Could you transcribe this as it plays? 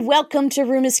Welcome to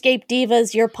Room Escape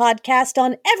Divas, your podcast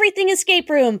on everything escape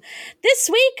room. This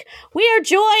week, we are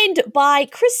joined by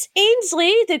Chris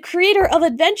Ainsley, the creator of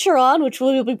Adventuron, which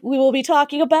we will be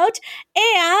talking about,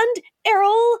 and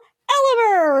Errol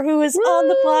Ellimer, who is on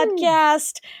the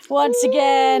podcast once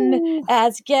again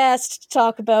as guest to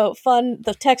talk about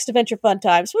the text adventure fun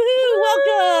times. Woohoo!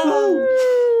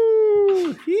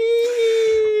 Welcome!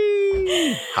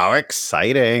 How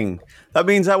exciting. That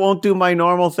means I won't do my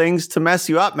normal things to mess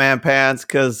you up, man pants,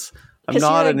 because I'm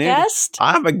not an guest.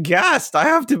 I'm a guest. I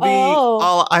have to be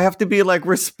I have to be like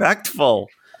respectful.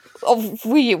 Oh,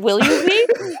 will you be?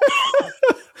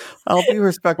 I'll be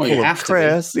respectful of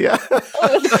Chris. Yeah.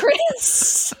 With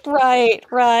Chris. Right.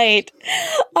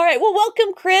 All right. Well,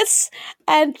 welcome, Chris,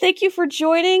 and thank you for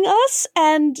joining us.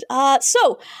 And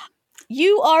so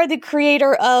you are the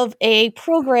creator of a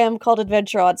program called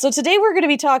Adventuron. So today we're going to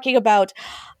be talking about,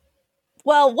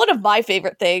 well, one of my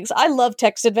favorite things. I love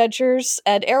text adventures,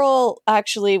 and Errol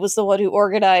actually was the one who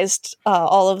organized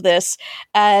all of this.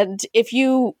 And if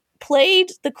you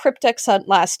played the Cryptex Hunt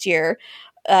last year,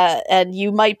 and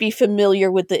you might be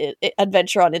familiar with the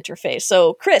Adventuron interface.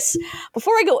 So, Chris,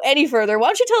 before I go any further, why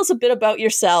don't you tell us a bit about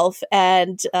yourself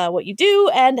and what you do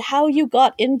and how you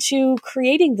got into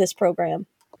creating this program?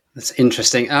 That's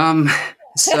interesting.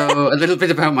 So a little bit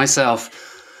about myself.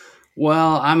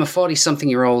 Well, I'm a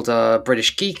 40-something-year-old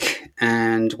British geek,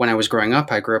 and when I was growing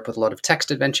up, I grew up with a lot of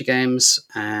text adventure games,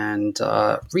 and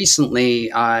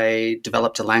recently I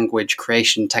developed a language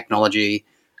creation technology,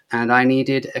 and I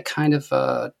needed a kind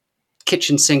of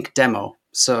kitchen sink demo.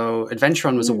 So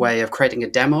Adventuron was a way of creating a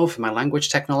demo for my language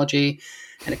technology,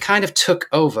 and it kind of took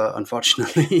over,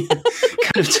 unfortunately.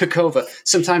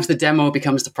 Sometimes the demo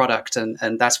becomes the product,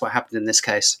 and that's what happened in this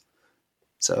case.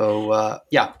 So,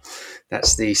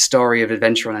 that's the story of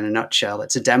Adventuron in a nutshell.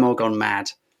 It's a demo gone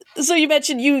mad. So you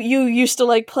mentioned you used to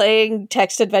like playing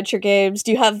text adventure games.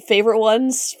 Do you have favorite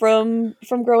ones from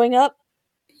growing up?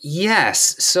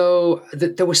 Yes. So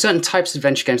there were certain types of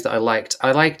adventure games that I liked.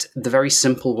 I liked the very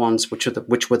simple ones, which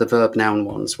were the verb noun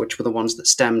ones, which were the ones that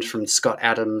stemmed from Scott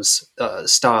Adams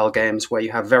style games, where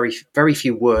you have very, very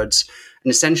few words,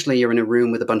 and essentially you're in a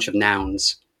room with a bunch of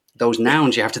nouns. Those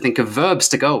nouns you have to think of verbs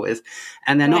to go with,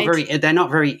 and they're not very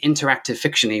interactive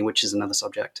fictiony, which is another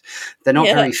subject. They're not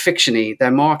very fictiony.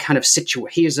 They're more kind of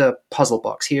here's a puzzle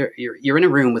box. Here you're in a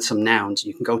room with some nouns.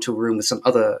 You can go to a room with some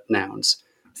other nouns.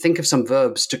 Think of some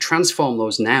verbs to transform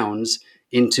those nouns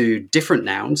into different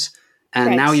nouns,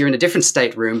 and now you're in a different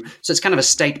state room. So it's kind of a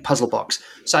state puzzle box.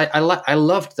 So I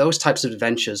loved those types of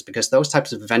adventures, because those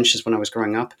types of adventures when I was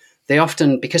growing up, they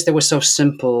often, because they were so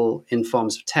simple in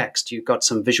forms of text, you got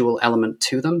some visual element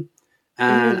to them.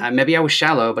 And maybe I was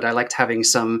shallow, but I liked having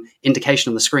some indication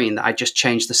on the screen that I just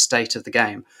changed the state of the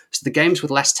game. So the games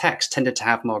with less text tended to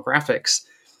have more graphics.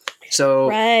 So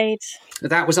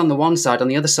that was on the one side. On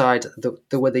the other side,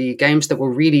 there were the games that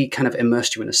were really kind of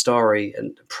immersed you in a story.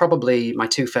 And probably my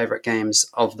two favorite games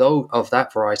of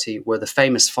that variety were the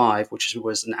Famous Five, which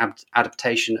was an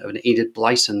adaptation of an Enid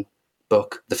Blyton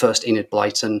book, the first Enid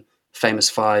Blyton Famous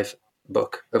Five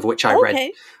book, of which I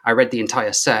read the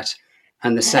entire set.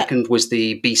 And the second was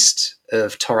the Beast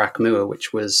of Torak Muir,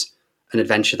 which was an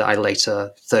adventure that I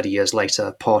later, 30 years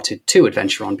later, ported to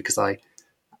Adventuron, because I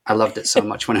loved it so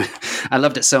much I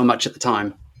loved it so much at the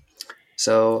time.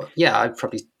 So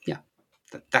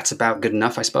that's about good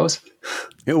enough, I suppose.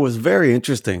 It was very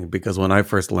interesting, because when I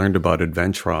first learned about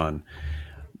Adventuron,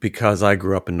 because I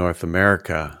grew up in North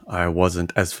America, I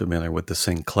wasn't as familiar with the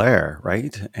Sinclair,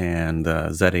 right? And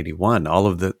Z81, all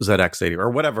of the ZX80 or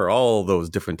whatever, all those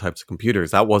different types of computers.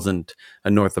 That wasn't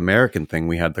a North American thing.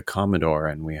 We had the Commodore,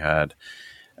 and we had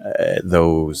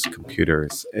those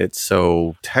computers. It's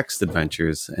so text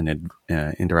adventures and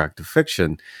interactive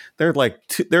fiction, they're like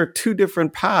there are two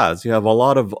different paths. You have a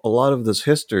lot of this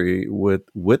history with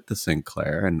the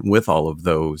Sinclair and with all of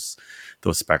those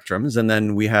spectrums, and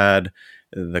then we had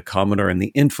the Commodore and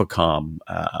the Infocom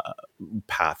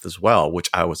path as well, which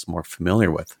I was more familiar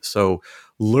with. So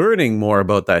learning more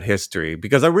about that history,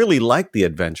 because I really like the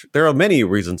adventure. There are many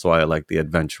reasons why I like the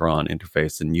Adventuron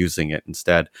interface and using it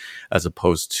instead, as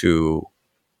opposed to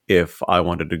if I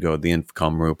wanted to go the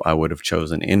Infocom route, I would have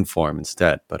chosen Inform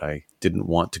instead. But I didn't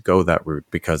want to go that route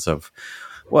because of,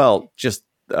 just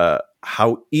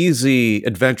how easy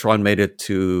Adventuron made it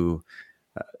to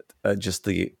just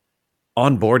the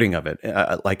onboarding of it.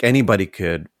 Like anybody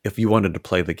could, if you wanted to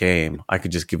play the game, I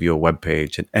could just give you a web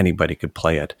page and anybody could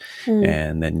play it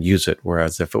and then use it.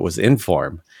 Whereas if it was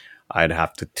Inform, I'd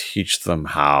have to teach them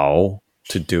how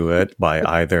to do it by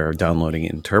either downloading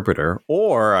an interpreter,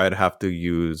 or I'd have to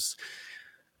use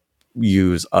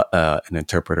use an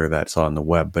interpreter that's on the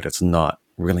web, but it's not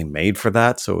really made for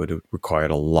that. So it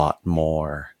required a lot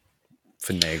more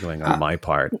finagling on my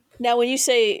part. Now, when you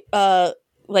say,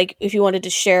 like, if you wanted to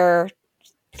share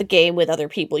the game with other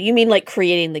people, you mean like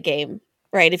creating the game,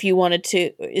 right? If you wanted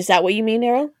to, is that what you mean,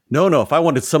 Errol? No, if I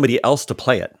wanted somebody else to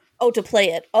play it. Oh, to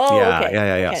play it. Oh, yeah, okay.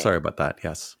 Yeah. Okay. Sorry about that.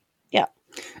 Yes. Yeah.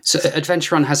 So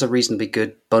Adventuron has a reasonably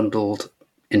good bundled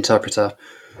interpreter,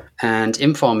 and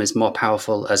Inform is more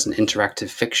powerful as an interactive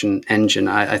fiction engine.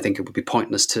 I think it would be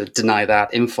pointless to deny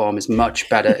that. Inform is much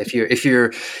better if you're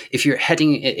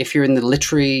in the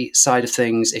literary side of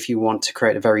things. If you want to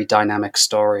create a very dynamic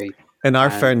story. And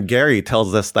our friend Gary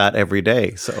tells us that every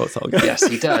day, so it's all good. Yes,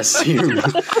 he does.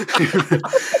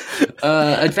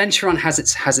 Adventuron has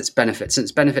its benefits, and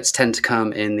its benefits tend to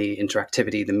come in the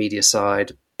interactivity, the media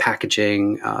side,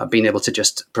 packaging, being able to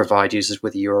just provide users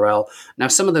with a URL. Now,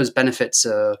 some of those benefits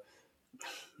are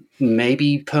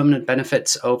maybe permanent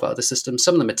benefits over other systems.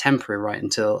 Some of them are temporary, right,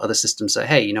 until other systems say,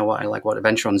 hey, you know what, I like what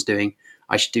Adventuron's doing.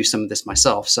 I should do some of this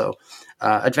myself. So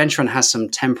Adventuron has some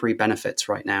temporary benefits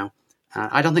right now.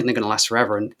 I don't think they're going to last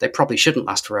forever, and they probably shouldn't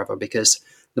last forever, because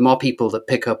the more people that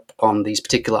pick up on these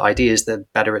particular ideas, the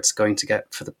better it's going to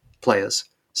get for the players.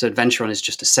 So Adventuron is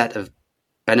just a set of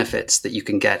benefits that you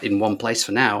can get in one place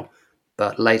for now,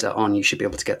 but later on you should be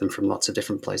able to get them from lots of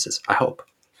different places, I hope.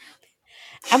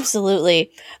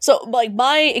 Absolutely. So, like,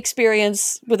 my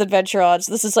experience with Adventurons,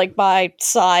 this is like my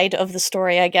side of the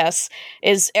story, I guess,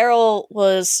 is Errol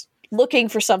was looking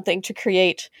for something to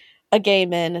create a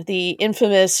game in. The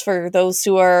infamous, for those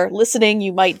who are listening,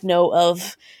 you might know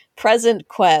of Present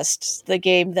Quest, the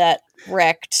game that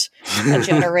wrecked a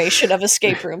generation of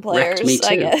escape room players,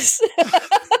 I guess.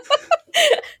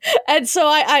 And so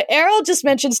Errol just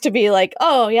mentions to me, like,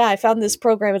 oh yeah, I found this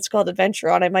program, it's called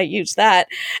Adventuron, I might use that.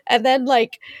 And then,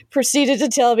 like, proceeded to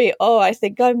tell me, oh, I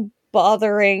think I'm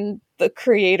bothering the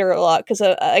creator a lot, because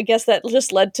I guess that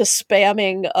just led to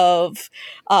spamming of,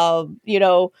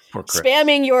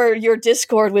 spamming your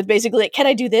Discord with basically, like, can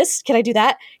I do this? Can I do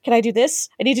that? Can I do this?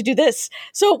 I need to do this.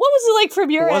 So what was it like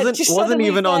from your end? It wasn't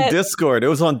even on Discord. It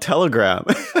was on Telegram.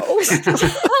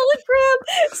 Telegram.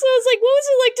 So it's like, what was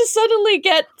it like to suddenly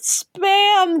get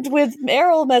spammed with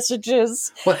Errol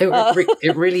messages? Well,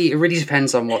 it really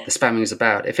depends on what the spamming is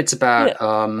about. If it's about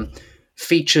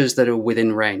features that are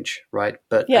within range, right?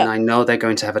 And I know they're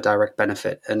going to have a direct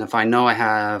benefit. And if I know I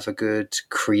have a good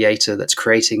creator that's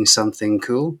creating something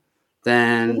cool,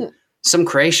 then some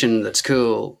creation that's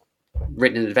cool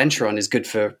written in Adventuron is good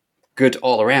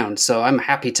all around. So I'm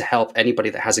happy to help anybody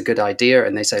that has a good idea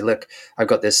and they say, look, I've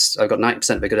got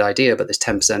 90% of a good idea, but this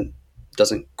 10%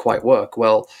 doesn't quite work.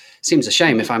 Well, it seems a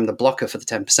shame if I'm the blocker for the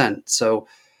 10%. So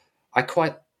I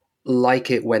quite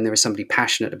like it when there is somebody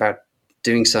passionate about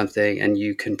doing something and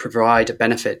you can provide a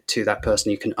benefit to that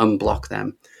person. You can unblock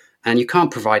them, and you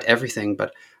can't provide everything,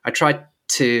 but I tried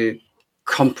to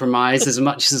compromise as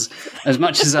much as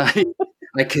I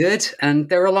could. And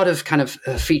there are a lot of kind of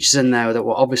features in there that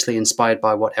were obviously inspired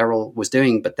by what Errol was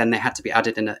doing, but then they had to be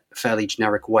added in a fairly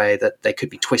generic way that they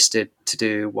could be twisted to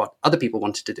do what other people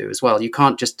wanted to do as well. You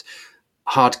can't just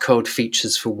hard code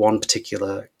features for one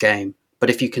particular game. But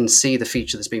if you can see the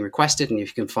feature that's being requested and if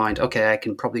you can find, okay, I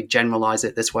can probably generalize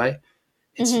it this way,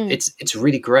 it's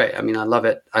really great. I mean, I love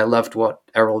it. I loved what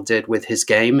Errol did with his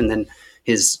game and then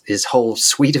his whole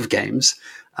suite of games.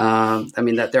 I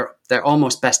mean, that they're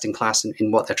almost best in class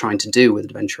in what they're trying to do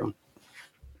with Adventuron.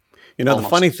 You know, almost. The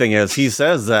funny thing is, he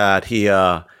says that he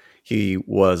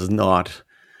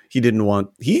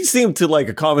seemed to like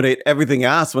accommodate everything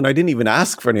asked when I didn't even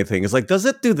ask for anything. It's like, does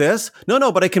it do this?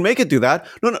 No, but I can make it do that.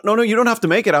 No, you don't have to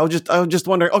make it. I was just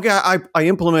wondering, okay, I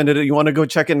implemented it. You want to go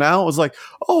check it now? I was like,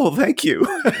 oh, thank you.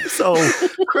 So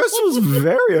Chris was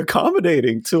very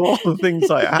accommodating to all the things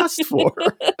I asked for.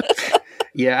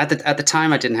 Yeah, at the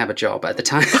time I didn't have a job. At the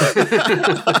time,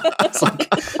 it's like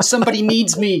somebody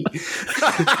needs me.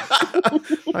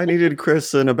 I needed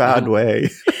Chris in a bad way.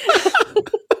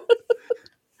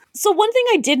 So one thing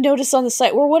I did notice on the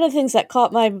site, or one of the things that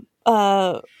caught my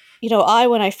eye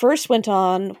when I first went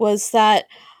on, was that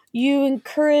you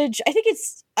encourage,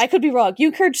 I could be wrong, you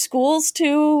encourage schools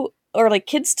to, or like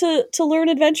kids to learn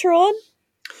Adventuron?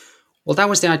 Well, that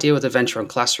was the idea with Adventuron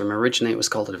Classroom. Originally it was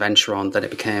called Adventuron, then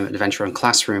it became Adventuron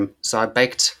Classroom. So I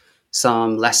baked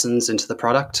some lessons into the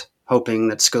product, hoping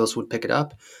that schools would pick it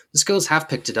up. The schools have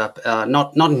picked it up,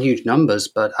 not in huge numbers,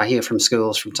 but I hear from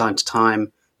schools from time to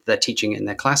time they're teaching it in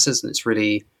their classes, and it's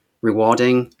really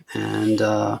rewarding. And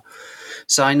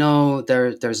so I know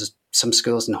there's some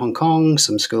schools in Hong Kong,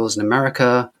 some schools in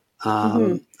America.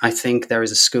 I think there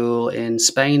is a school in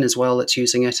Spain as well that's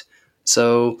using it.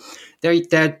 So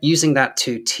they're using that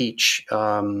to teach,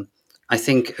 I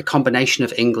think, a combination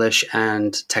of English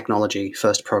and technology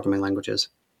first programming languages.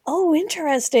 Oh,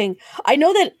 interesting. I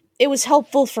know that it was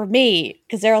helpful for me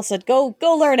because Errol said, "Go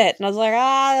learn it," and I was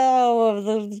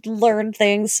like, learn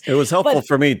things. It was helpful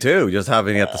for me too, just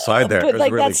having it at the side there. But it was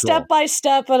like really that step by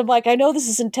step, and I'm like, I know this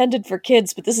is intended for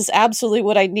kids, but this is absolutely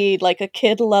what I need, like a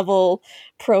kid level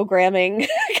programming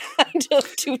kind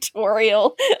of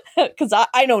tutorial, because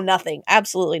I know nothing,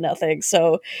 absolutely nothing.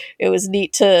 So it was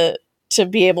neat to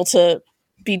be able to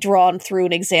be drawn through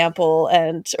an example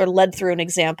or led through an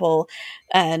example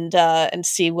and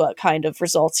see what kind of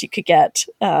results you could get.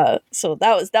 So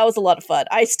that was a lot of fun.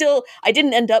 I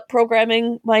didn't end up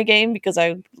programming my game because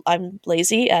I'm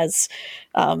lazy, as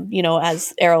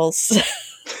as Errol's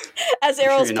as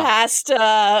Errol's past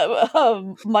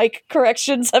mic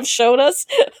corrections have shown us,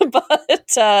 but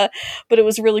it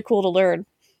was really cool to learn.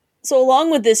 So along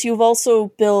with this, you've also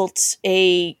built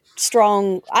a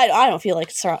strong, I don't feel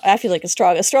like strong, I feel like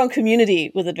a strong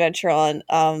community with Adventuron,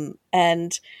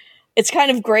 and it's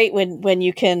kind of great when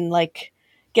you can like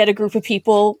get a group of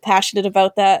people passionate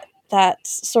about that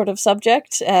sort of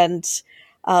subject. And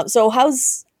so how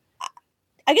is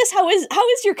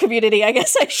your community, I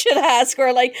guess I should ask,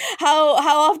 or like how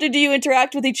often do you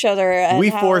interact with each other? And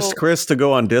we forced Chris to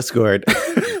go on Discord.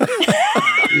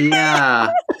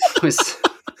 Yeah, it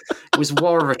was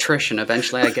war of attrition.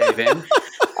 Eventually, I gave in.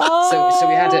 So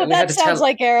we had to sounds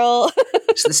like Errol.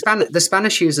 So the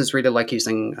Spanish users really like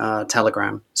using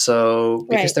Telegram. So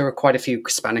because there were quite a few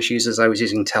Spanish users, I was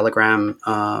using Telegram,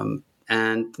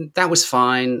 and that was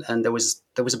fine. And there was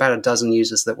about a dozen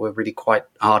users that were really quite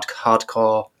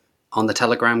hardcore on the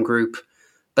Telegram group.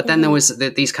 But then there was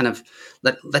these kind of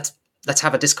let's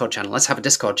have a Discord channel. Let's have a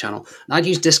Discord channel. And I'd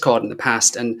used Discord in the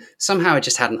past, and somehow I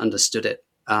just hadn't understood it.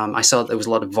 I saw there was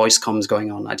a lot of voice comms going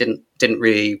on. I didn't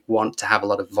really want to have a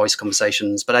lot of voice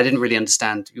conversations, but I didn't really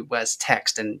understand where's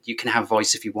text and you can have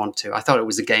voice if you want to. I thought it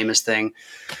was a gamers thing.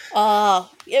 I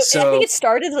think it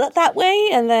started that way,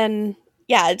 and then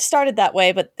it started that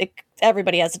way. But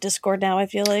everybody has a Discord now, I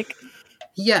feel like.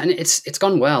 Yeah, and it's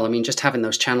gone well. I mean, just having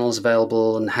those channels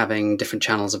available and having different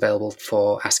channels available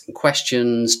for asking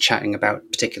questions, chatting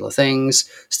about particular things.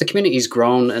 So the community's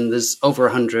grown, and there's over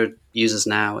 100 users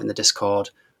now in the Discord.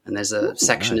 And there's a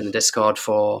section in the Discord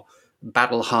for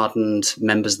battle-hardened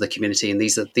members of the community, and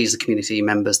these are community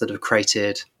members that have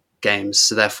created games.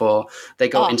 So therefore, they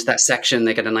go into that section,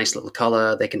 they get a nice little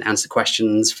color, they can answer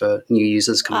questions for new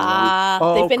users coming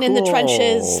along. They've been in the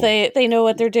trenches. They know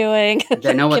what they're doing.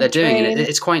 They know what they're doing. And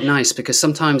it's quite nice because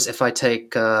sometimes if I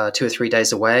take 2 or 3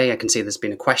 days away, I can see there's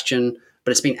been a question,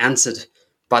 but it's been answered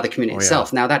by the community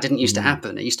itself. Now, that didn't used to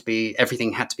happen. It used to be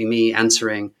everything had to be me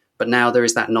answering, but now there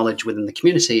is that knowledge within the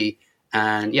community.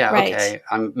 And okay,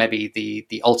 I'm maybe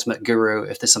the ultimate guru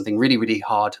if there's something really, really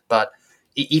hard, but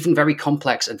even very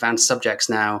complex, advanced subjects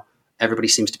now, everybody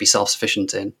seems to be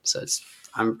self-sufficient in. So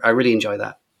I really enjoy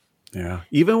that. Yeah.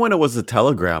 Even when it was a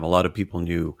Telegram, a lot of people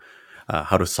knew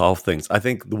how to solve things. I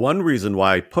think the one reason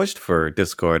why I pushed for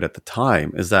Discord at the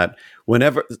time is that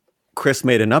whenever Chris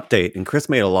made an update, and Chris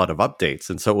made a lot of updates,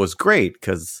 and so it was great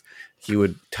because he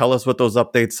would tell us what those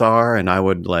updates are, and I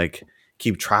would like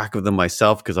keep track of them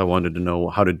myself because I wanted to know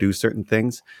how to do certain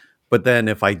things. But then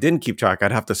if I didn't keep track,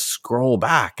 I'd have to scroll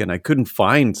back, and I couldn't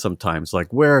find sometimes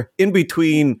like where in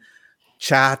between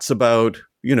chats about,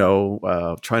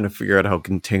 trying to figure out how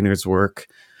containers work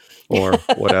or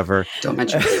whatever. Don't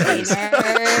mention containers.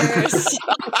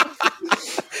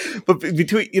 But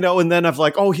between, and then I've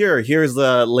like, here's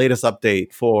the latest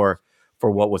update for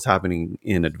what was happening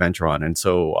in Adventuron. And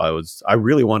so I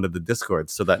really wanted the Discord,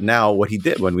 so that now what he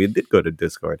did when we did go to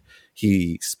Discord,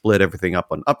 he split everything up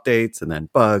on updates and then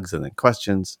bugs and then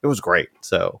questions. It was great.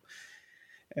 So,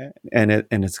 and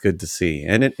it's good to see.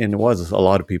 And it was a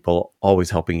lot of people always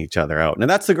helping each other out. And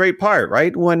that's the great part,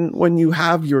 right? When you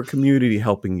have your community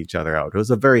helping each other out, it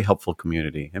was a very helpful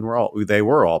community, and they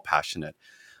were all passionate.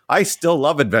 I still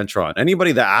love Adventuron.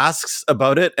 Anybody that asks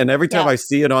about it, and every time I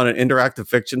see it on an interactive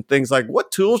fiction, things like,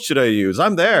 what tools should I use?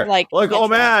 I'm there. Like oh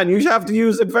man, you have to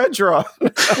use Adventuron.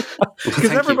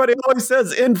 Because everybody always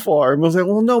says Infor. And we'll say,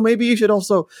 well, no, maybe you should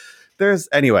also.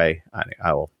 Anyway,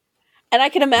 I will. And I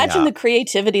can imagine the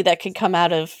creativity that can come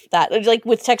out of that. Like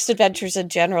with text adventures in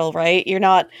general, right? You're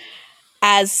not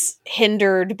as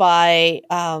hindered by...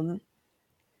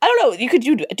 I don't know. You could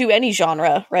do any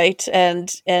genre, right?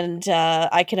 And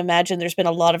I can imagine there's been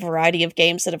a lot of variety of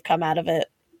games that have come out of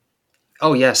it.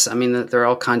 Oh yes, I mean there are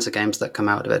all kinds of games that come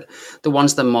out of it. The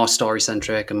ones that are more story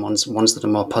centric and ones that are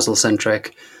more puzzle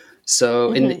centric.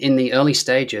 So in the early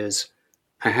stages,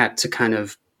 I had to kind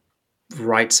of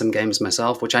write some games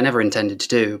myself, which I never intended to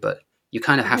do, but you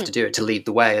kind of have to do it to lead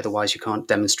the way. Otherwise, you can't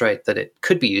demonstrate that it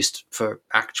could be used for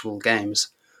actual games.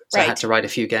 So I had to write a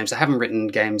few games. I haven't written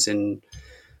games in,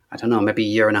 I don't know, maybe a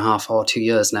year and a half or 2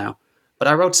 years now. But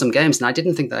I wrote some games and I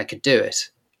didn't think that I could do it.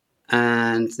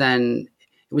 And then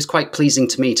it was quite pleasing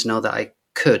to me to know that I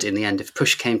could in the end. If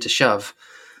push came to shove,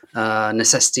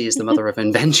 necessity is the mother of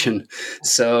invention.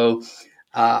 So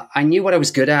I knew what I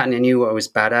was good at and I knew what I was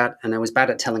bad at. And I was bad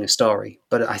at telling a story.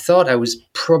 But I thought I was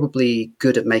probably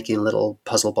good at making a little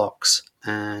puzzle box.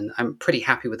 And I'm pretty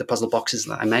happy with the puzzle boxes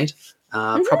that I made.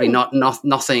 Probably not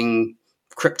nothing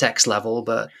Cryptex level,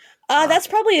 but that's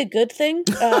probably a good thing.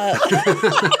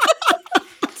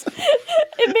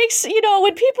 It makes,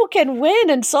 when people can win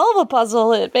and solve a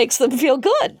puzzle, it makes them feel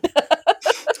good.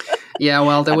 Yeah,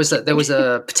 well, there was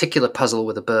a particular puzzle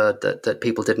with a bird that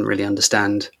people didn't really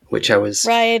understand, which I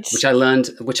learned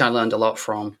a lot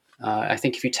from. I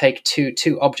think if you take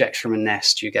two objects from a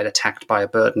nest, you get attacked by a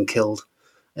bird and killed.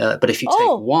 But if you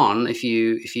take one, if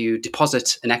you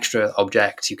deposit an extra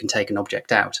object, you can take an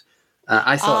object out.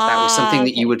 I thought that was something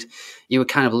that you would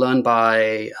kind of learn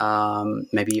by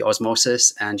maybe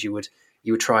osmosis, and you would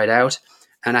try it out.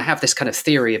 And I have this kind of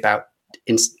theory about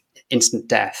instant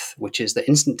death, which is that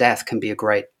instant death can be a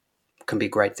great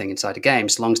thing inside a game,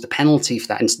 so long as the penalty for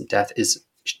that instant death is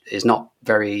not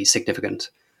very significant.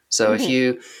 So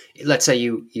if let's say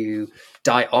you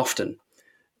die often,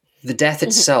 the death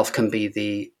itself can be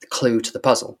the clue to the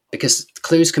puzzle, because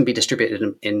clues can be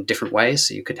distributed in different ways.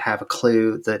 So you could have a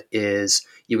clue that is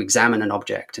you examine an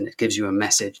object and it gives you a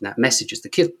message, and that message is the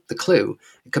clue.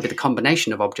 It could be the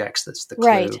combination of objects that's the clue.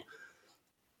 Right.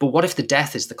 But what if the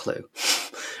death is the clue?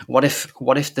 What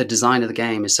if the design of the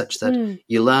game is such that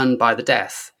you learn by the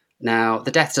death? Now,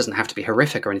 the death doesn't have to be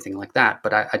horrific or anything like that,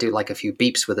 but I do like a few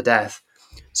beeps with a death.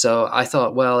 So I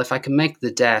thought, well, if I can make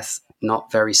the death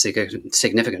not very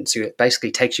significant, so it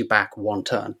basically takes you back one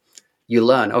turn, you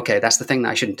learn, okay, that's the thing that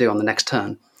I shouldn't do on the next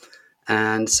turn.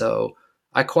 And so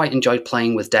I quite enjoyed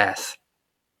playing with death,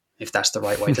 if that's the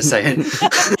right way to say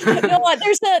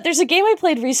it. There's a game I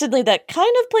played recently that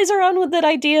kind of plays around with that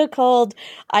idea called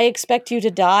I Expect You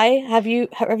to Die. Have you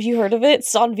heard of it?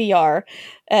 It's on VR.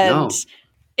 And no.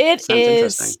 It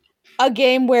is a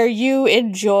game where you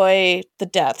enjoy the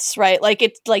deaths, right? Like,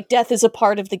 it's like death is a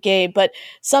part of the game, but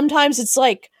sometimes it's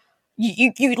like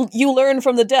you learn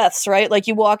from the deaths, right? Like,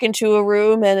 you walk into a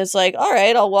room and it's like, all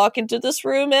right, I'll walk into this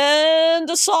room and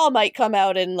a saw might come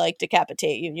out and like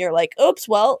decapitate you. And you're like, oops,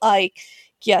 well, I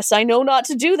know not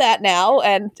to do that now.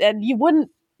 And you wouldn't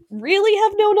really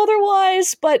have known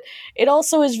otherwise, but it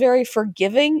also is very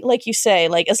forgiving. Like you say,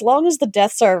 like, as long as the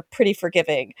deaths are pretty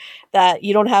forgiving, that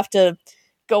you don't have to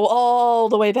go all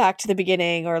the way back to the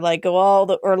beginning, or like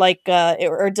go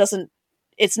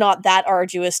it's not that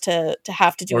arduous to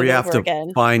have to do it over again. Or you have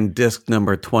to find disc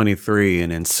number 23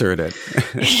 and insert it.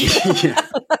 Yeah,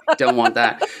 don't want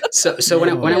that. So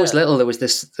when I was little, there was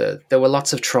there were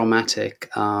lots of traumatic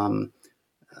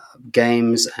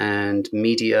games and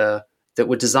media that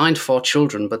were designed for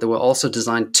children, but they were also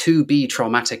designed to be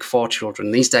traumatic for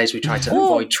children. These days, we try to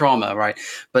avoid trauma, right?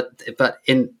 But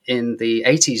in the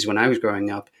 80s, when I was growing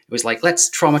up, it was like, let's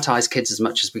traumatize kids as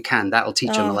much as we can. That'll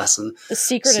teach them a lesson. The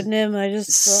Secret of Nim, I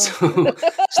just saw.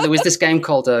 So there was this game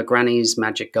called Granny's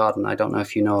Magic Garden. I don't know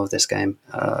if you know of this game.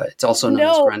 It's also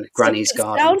known as Granny's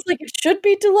Garden. It sounds like it should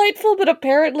be delightful, but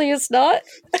apparently it's not.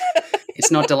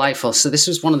 It's not delightful. So this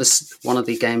was one of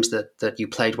the games that you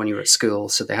played when you were at school.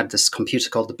 So they had this computer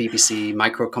called the BBC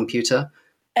microcomputer,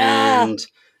 and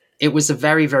it was a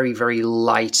very, very, very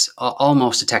light,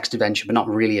 almost a text adventure, but not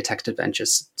really a text adventure.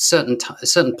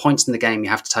 Certain points in the game, you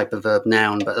have to type a verb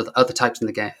noun, but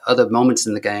other moments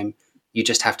in the game, you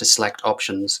just have to select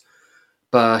options.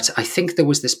 But I think there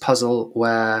was this puzzle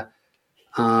where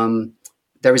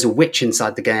there is a witch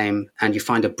inside the game, and you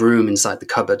find a broom inside the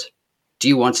cupboard. Do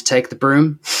you want to take the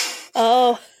broom?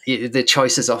 Oh. The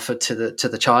choice is offered to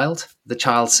the child. The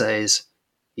child says,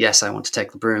 yes, I want to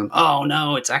take the broom. Oh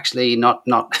no, it's actually not.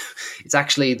 It's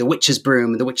actually the witch's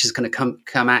broom, and the witch is going to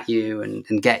come at you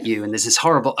and get you. And there's this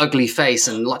horrible, ugly face,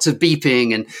 and lots of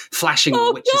beeping and flashing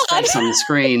the witch's face on the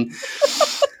screen.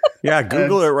 Yeah,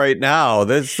 Google it right now.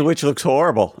 This witch looks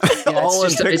horrible. Yeah, all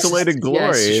in pixelated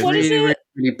glory. Yeah, it's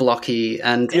really blocky,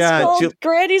 and it's called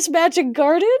Granny's Magic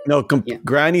Garden. No,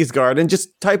 Granny's Garden.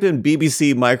 Just type in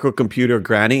BBC microcomputer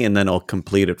Granny, and then it'll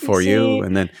complete it for you.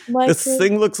 And then this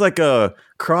thing looks like a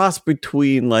cross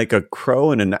between like a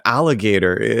crow and an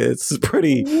alligator. It's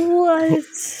pretty. What?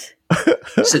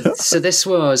 So this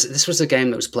was a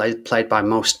game that was played by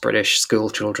most British school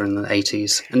children in the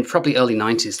 80s and probably early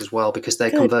 90s as well, because they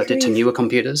converted to newer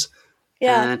computers.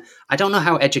 Yeah. And I don't know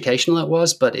how educational it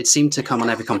was, but it seemed to come on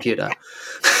every computer.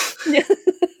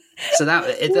 So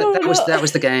that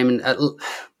was the game. And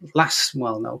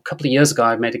a couple of years ago,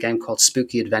 I made a game called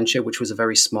Spooky Adventure, which was a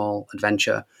very small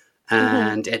adventure,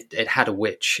 and it had a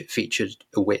witch. It featured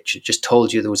a witch. It just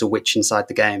told you there was a witch inside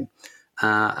the game.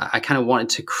 I kind of wanted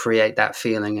to create that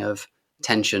feeling of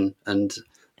tension and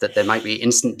that there might be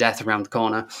instant death around the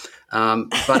corner,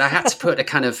 but I had to put a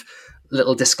kind of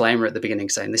little disclaimer at the beginning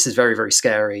saying this is very, very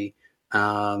scary.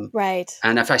 Right.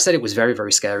 And if I said it was very,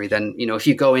 very scary, then, if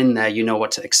you go in there, you know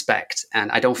what to expect.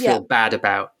 And I don't feel bad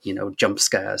about, jump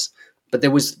scares. But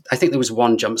I think there was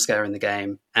one jump scare in the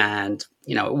game and,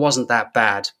 it wasn't that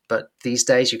bad. But these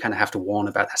days you kind of have to warn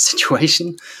about that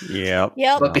situation. Yeah.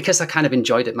 But because I kind of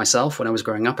enjoyed it myself when I was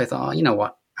growing up, I thought, you know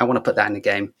what? I want to put that in the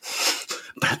game.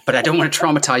 but I don't want to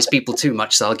traumatize people too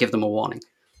much, so I'll give them a warning.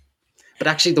 But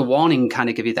actually, the warning kind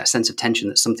of give you that sense of tension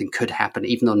that something could happen,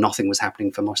 even though nothing was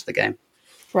happening for most of the game.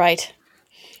 Right.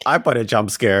 I put a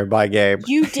jump scare in my game.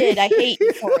 You did. I hate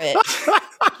you for it.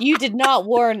 You did not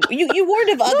warn. You warned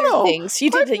of other things.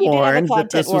 You did have a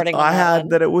content warning. I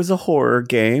had that it was a horror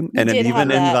game, and it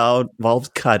even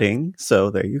involved cutting.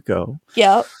 So there you go.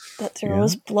 Yep. That there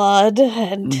was blood,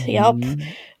 and yep.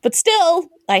 But still,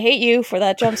 I hate you for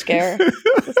that jump scare.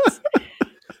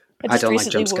 I don't like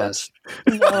jump scares.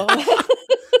 No.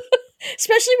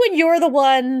 Especially when you're the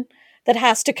one that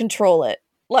has to control it.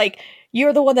 Like,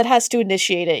 you're the one that has to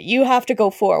initiate it. You have to go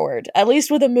forward. At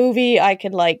least with a movie, I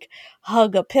can,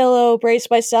 hug a pillow, brace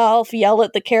myself, yell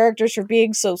at the characters for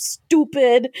being so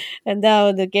stupid. And now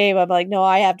in the game, I'm like, no,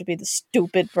 I have to be the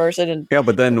stupid person. And yeah,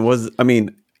 but then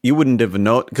you wouldn't have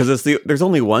known because there's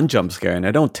only one jump scare, and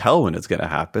I don't tell when it's going to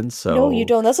happen. So no, you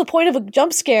don't. That's the point of a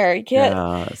jump scare. You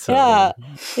can't.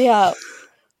 Yeah.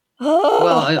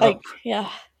 Well, yeah.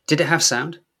 Did it have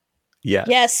sound? Yeah.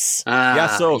 Yes.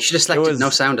 So you should have selected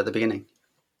no sound at the beginning.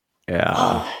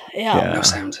 Yeah. Yeah. No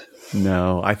sound.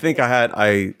 No, I think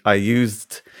I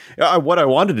used what I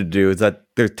wanted to do is that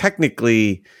there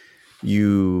technically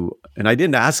and I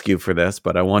didn't ask you for this,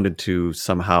 but I wanted to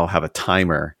somehow have a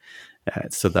timer.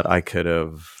 So that I could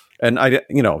have, and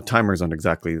timers aren't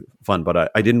exactly fun,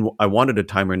 but I wanted a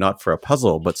timer not for a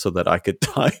puzzle, but so that I could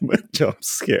time a jump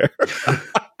scare.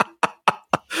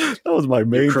 That was my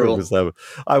main purpose.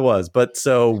 But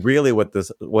so really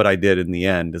what I did in the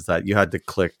end is that you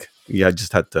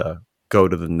just had to go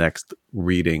to the next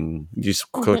reading. You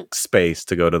just click space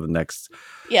to go to the next.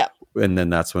 Yeah. And then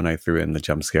that's when I threw in the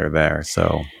jump scare there.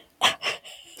 So,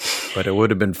 but it would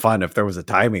have been fun if there was a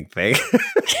timing thing.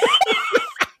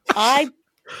 I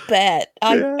bet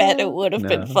it would have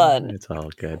been fun. It's all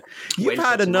good. You've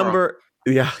had a number.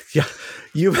 Yeah.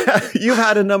 You've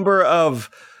had a number of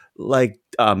not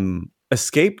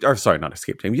escape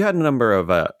jam. You had a number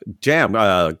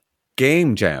of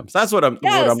game jams. That's what I'm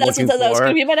looking for. That was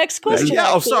going to be my next question.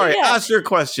 Yeah. Actually. Sorry. Yeah. Ask your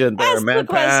question there, Ask man. The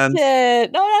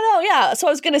question. No. Yeah. So I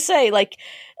was going to say,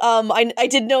 I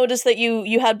did notice that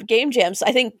you had game jams.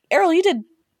 I think Errol, you did.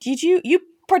 Did you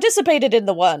participated in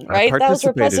the one, right? That was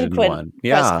where President Quinn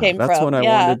came from. That's when I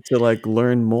wanted to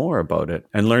learn more about it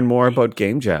and learn more about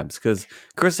game jams because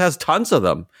Chris has tons of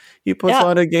them. He puts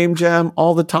on a game jam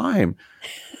all the time.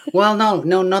 Well, no,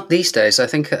 not these days. I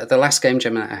think the last game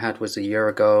jam I had was a year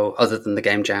ago, other than the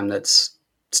game jam that's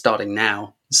starting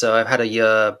now. So I've had a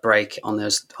year break on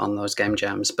those game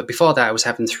jams. But before that, I was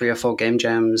having 3 or 4 game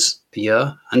jams a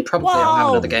year, and probably I'll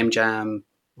have another game jam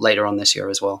later on this year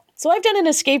as well. So I've done an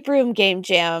escape room game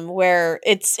jam where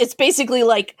it's basically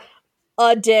like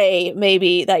a day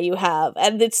maybe that you have,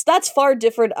 and that's far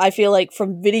different. I feel like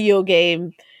from video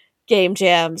game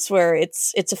jams where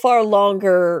it's a far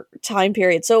longer time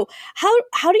period. So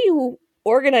how do you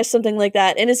organize something like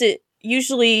that? And is it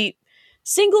usually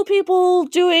single people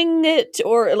doing it,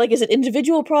 or is it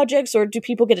individual projects, or do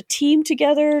people get a team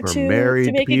together to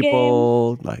make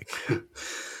people, a game?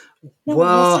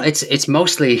 It's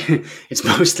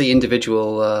mostly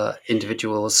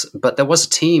individuals, but there was a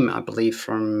team, I believe,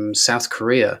 from South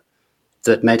Korea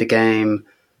that made a game.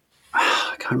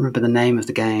 I can't remember the name of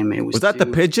the game. Was that the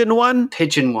Pigeon one?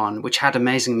 Pigeon one, which had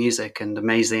amazing music and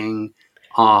amazing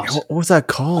art. What was that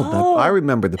called? Oh. I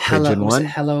remember the Pigeon one.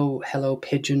 Hello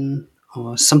Pigeon,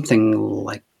 or something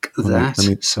like that. Let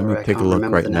me take a look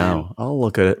right now. I'll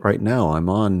look at it right now. I'm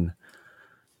on.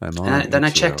 Then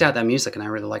I checked out their music, and I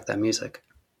really liked their music.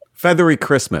 Feathery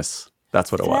Christmas.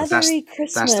 That's what it was. Feathery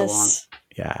Christmas. That's the one.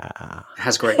 Yeah. It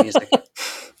has great music.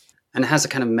 And it has a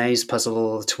kind of maze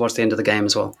puzzle towards the end of the game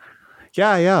as well.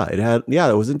 Yeah.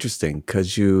 It was interesting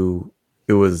because it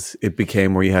it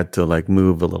became where you had to like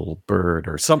move a little bird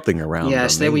or something around.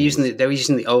 Yes, the they were maze.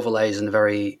 using the overlays in a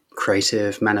very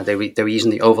creative manner. They were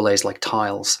using the overlays like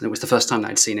tiles, and it was the first time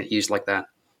that I'd seen it used like that.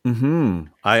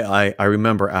 I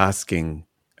remember asking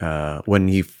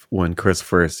when Chris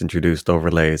first introduced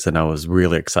overlays, and I was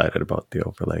really excited about the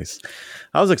overlays.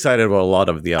 I was excited about a lot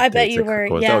of the updates. I bet you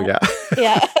were. Yeah. Oh yeah.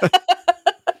 Yeah.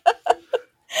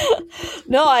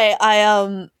 No,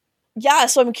 yeah,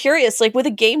 so I'm curious, like with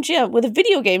a game jam, with a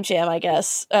video game jam, I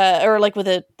guess, or like with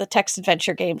the text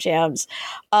adventure game jams,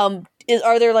 are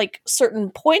there like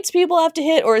certain points people have to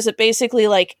hit, or is it basically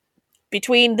like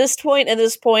between this point and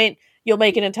this point, you'll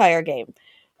make an entire game?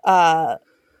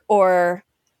 Or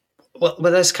Well,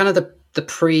 there's kind of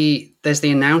there's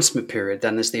the announcement period,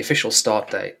 then there's the official start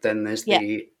date, then there's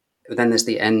the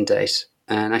end date.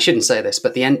 And I shouldn't say this,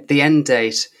 but the end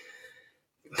date,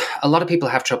 a lot of people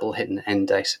have trouble hitting the end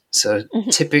date. So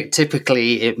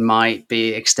typically it might be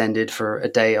extended for a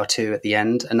day or two at the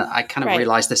end. And I kind of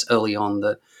realized this early on,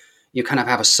 that you kind of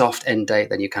have a soft end date,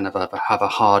 then you kind of have a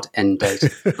hard end date.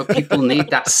 But people need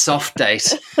that soft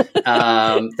date.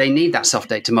 They need that soft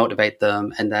date to motivate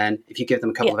them. And then if you give them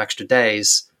a couple of extra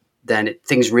days, then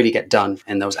things really get done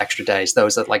in those extra days.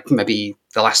 Those are like maybe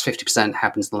the last 50%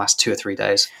 happens in the last 2 or 3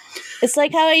 days. it's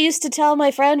like how I used to tell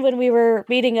my friend when we were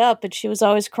meeting up, and she was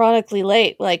always chronically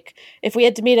late. Like if we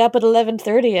had to meet up at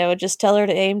 11:30, I would just tell her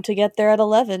to aim to get there at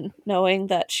 11, knowing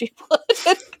that she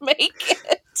wouldn't make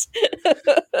it.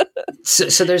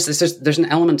 So there's an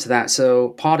element to that. So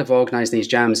part of organizing these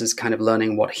jams is kind of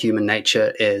learning what human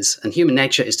nature is, and human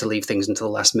nature is to leave things until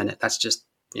the last minute. That's just,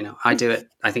 I do it.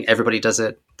 I think everybody does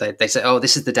it. They say, oh,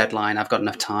 this is the deadline, I've got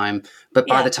enough time. But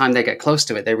by the time they get close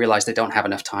to it, they realize they don't have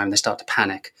enough time. They start to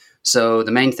panic. So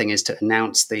the main thing is to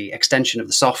announce the extension of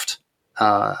the soft,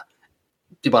 the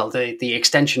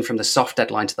extension from the soft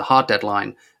deadline to the hard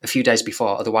deadline a few days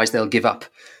before. Otherwise, they'll give up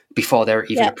before they're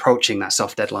even approaching that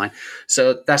soft deadline.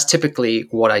 So that's typically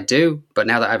what I do. But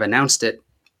now that I've announced it,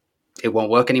 it won't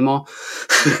work anymore.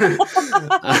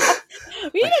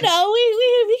 We can always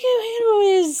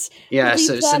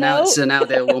so now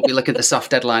they won't be looking at the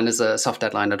soft deadline as a soft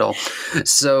deadline at all.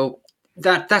 So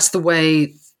that's the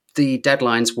way the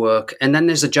deadlines work. And then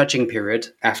there's a judging period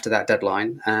after that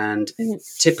deadline, and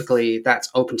typically that's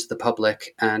open to the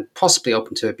public and possibly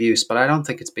open to abuse, but I don't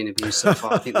think it's been abused so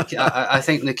far. I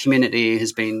think the community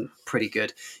has been pretty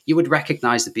good. You would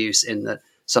recognize abuse in that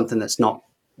something that's not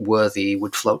worthy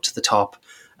would float to the top.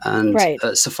 And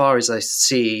so far as I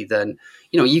see, then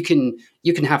you can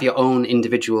have your own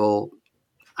individual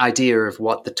idea of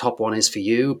what the top one is for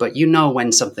you, but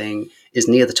when something is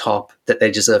near the top that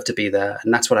they deserve to be there,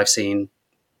 and that's what I've seen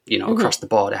across the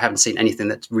board. I haven't seen anything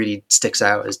that really sticks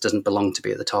out as doesn't belong to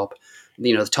be at the top.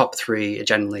 The top 3 are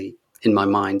generally, in my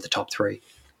mind, the top 3.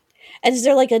 And is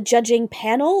there like a judging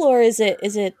panel, or is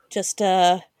it just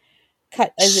a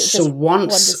cut?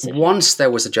 Once there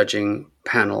was a judging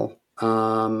panel,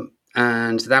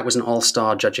 and that was an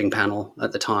all-star judging panel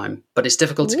at the time. But it's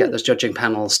difficult to get those judging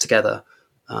panels together.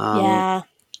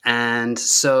 And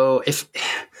so if,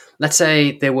 let's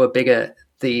say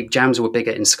the jams were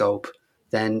bigger in scope,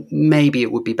 then maybe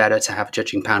it would be better to have a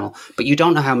judging panel. But you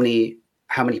don't know how many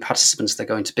participants they're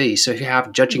going to be. So if you have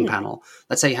a judging panel,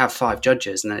 let's say you have 5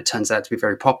 judges, and then it turns out to be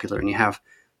very popular, and you have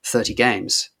 30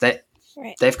 games, they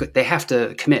have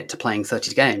to commit to playing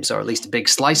 30 games, or at least a big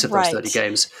slice of those 30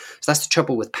 games. So that's the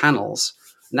trouble with panels.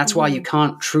 And that's why you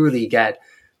can't truly get,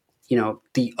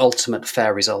 the ultimate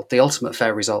fair result. The ultimate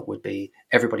fair result would be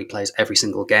everybody plays every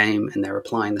single game, and they're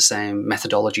applying the same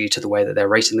methodology to the way that they're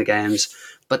rating the games.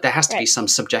 But there has to be some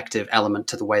subjective element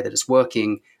to the way that it's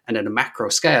working. And at a macro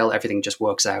scale, everything just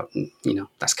works out. And,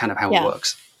 that's kind of how it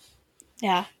works.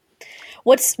 Yeah.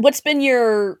 What's been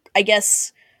your, I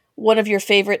guess, one of your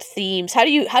favorite themes? How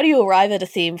do you arrive at a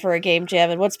theme for a game jam,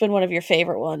 and what's been one of your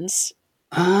favorite ones?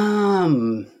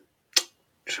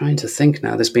 Trying to think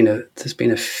now. There's been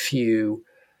a few.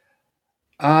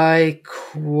 I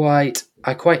quite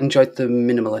enjoyed the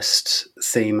minimalist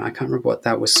theme. I can't remember what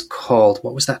that was called.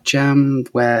 What was that jam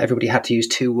where everybody had to use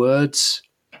 2 words?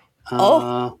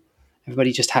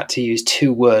 Everybody just had to use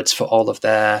 2 words for all of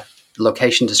their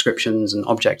location descriptions and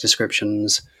object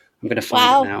descriptions. I'm going to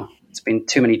find it now. It's been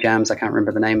too many jams. I can't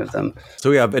remember the name of them. So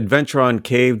we have Adventuron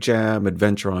Cave Jam,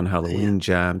 Adventuron Halloween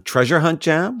Jam, Treasure Hunt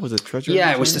Jam. Was it Treasure? Yeah,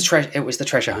 Hunt it was the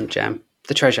Treasure Hunt Jam.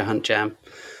 The Treasure Hunt Jam.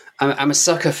 I'm a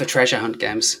sucker for treasure hunt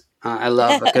games. I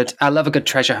love a good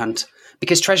treasure hunt,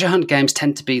 because treasure hunt games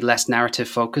tend to be less narrative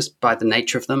focused by the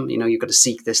nature of them. You've got to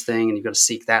seek this thing and you've got to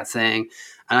seek that thing.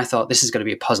 And I thought this is going to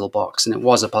be a puzzle box, and it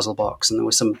was a puzzle box, and there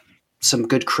was some some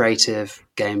good creative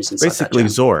games inside Basically, that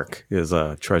jam. Zork is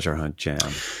a treasure hunt jam.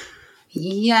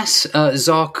 Yes,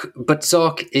 Zork, but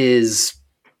Zork is,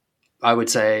 I would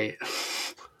say,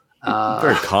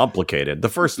 very complicated. The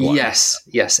first one. Yes,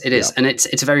 it is, and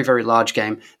it's a very, very large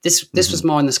game. This was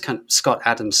more in this kind of Scott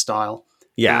Adams style.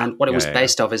 Yeah, and what it was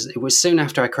based off is it was soon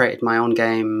after I created my own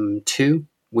game 2,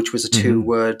 which was a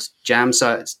 2-word jam.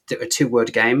 So it's a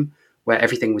 2-word game where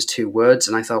everything was 2 words,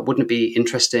 and I thought, wouldn't it be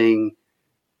interesting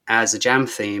as a jam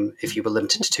theme if you were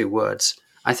limited to 2 words?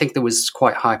 I think there was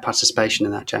quite high participation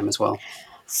in that jam as well.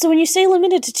 So when you say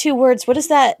limited to 2 words, what does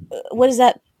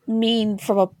that mean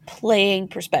from a playing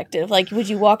perspective? Like, would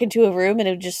you walk into a room and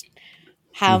it would just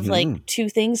have like 2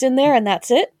 things in there and that's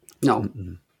it? No.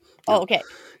 Oh, okay.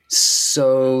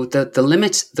 So the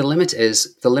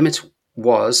limit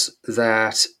was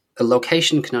that a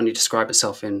location can only describe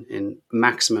itself in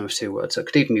maximum of 2 words. So it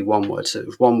could even be 1 word. So it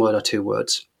was 1 word or 2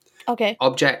 words. Okay.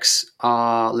 Objects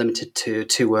are limited to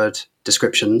 2-word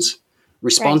descriptions.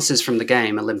 Responses from the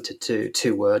game are limited to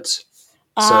 2 words.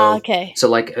 Okay. So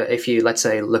like if you, let's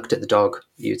say, looked at the dog,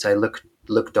 you'd say, look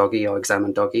doggy, or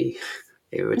examine doggy.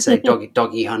 It would say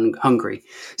doggy hungry.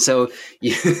 So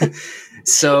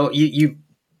you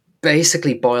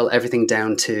basically boil everything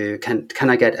down to, can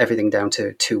I get everything down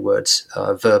to 2 words?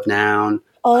 Verb, noun,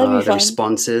 the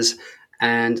responses.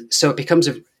 And so it becomes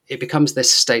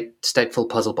this stateful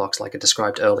puzzle box, like I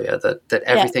described earlier, that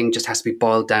everything just has to be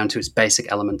boiled down to its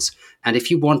basic elements. And if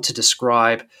you want to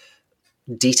describe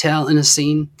detail in a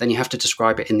scene, then you have to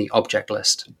describe it in the object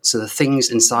list. So the things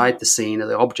inside the scene are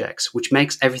the objects, which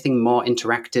makes everything more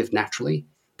interactive naturally,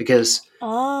 because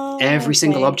every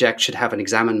single object should have an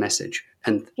examine message,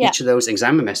 and each of those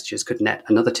examine messages could net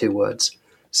another 2 words.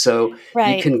 So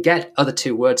you can get other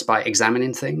 2 words by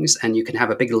examining things, and you can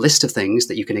have a big list of things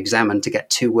that you can examine to get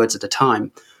 2 words at a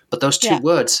time. But those 2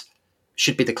 words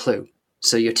should be the clue.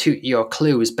 So your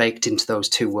clue is baked into those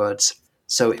 2 words.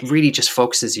 So it really just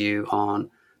focuses you on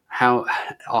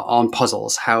on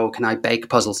puzzles. How can I bake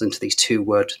puzzles into these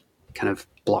 2-word kind of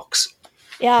blocks?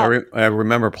 Yeah, I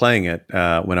remember playing it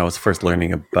when I was first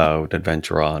learning about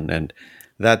Adventuron, and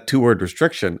that 2-word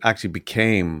restriction actually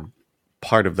became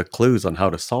part of the clues on how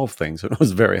to solve things. It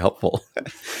was very helpful.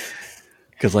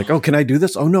 Because like, oh, can I do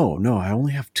this? Oh, no, I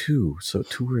only have 2. So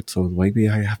 2 words. So maybe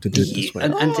I have to do it this way.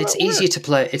 And it's easier to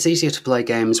play. It's easier to play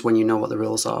games when you know what the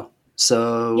rules are.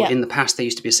 So in the past, there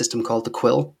used to be a system called the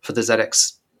Quill for the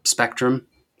ZX Spectrum,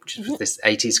 which is this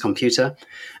 80s computer.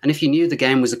 And if you knew the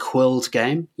game was a quilled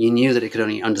game, you knew that it could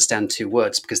only understand 2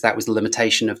 words, because that was the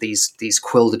limitation of these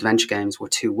quilled adventure games, were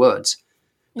 2 words.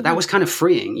 But that was kind of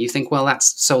freeing. You think, well,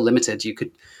 that's so limited. You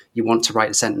want to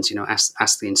write a sentence,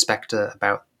 ask the inspector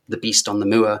about the beast on the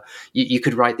moor. You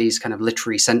could write these kind of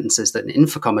literary sentences that an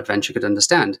Infocom adventure could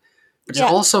understand. But it's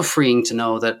also freeing to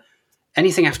know that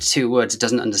anything after 2 words it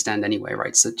doesn't understand anyway,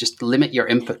 right? So just limit your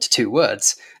input to 2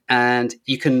 words, and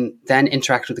you can then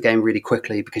interact with the game really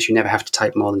quickly because you never have to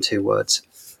type more than 2 words.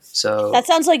 So that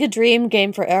sounds like a dream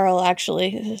game for Errol,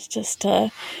 actually. It's just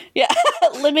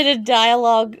limited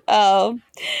dialogue.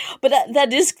 But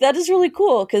that is really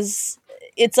cool, because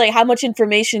it's like, how much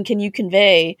information can you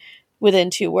convey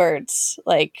within 2 words?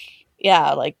 Like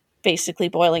basically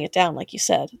boiling it down, like you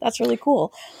said. That's really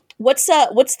cool. What's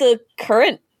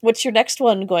your next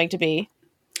one going to be?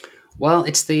 Well,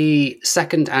 it's the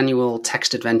 2nd annual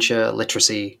Text Adventure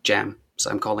Literacy Jam. So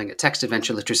I'm calling it Text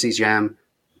Adventure Literacy Jam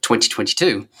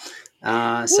 2022.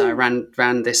 So I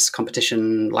ran this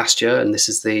competition last year, and this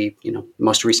is the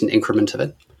most recent increment of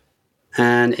it.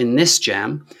 And in this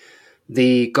jam,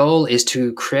 the goal is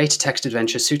to create a text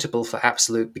adventure suitable for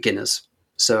absolute beginners.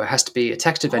 So it has to be a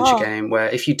text adventure game where,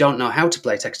 if you don't know how to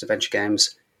play text adventure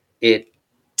games, it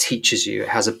teaches you. It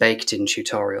has a baked-in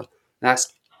tutorial.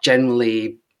 That's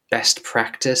generally best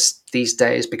practice these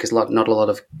days, because not a lot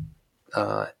of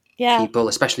people,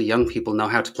 especially young people, know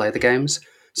how to play the games.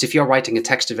 So if you're writing a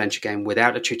text adventure game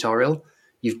without a tutorial,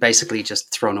 you've basically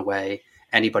just thrown away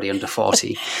anybody under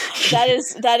 40.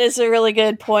 That is a really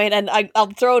good point, and I'll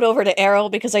throw it over to Errol,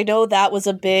 because I know that was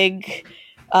a big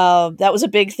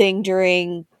thing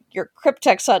during your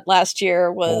Cryptex hunt last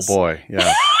year. Was oh boy,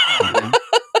 yeah.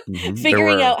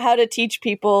 Figuring out how to teach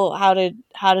people how to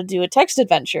do a text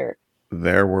adventure.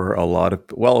 There were a lot of,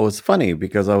 well, it was funny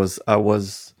because I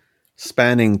was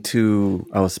spanning two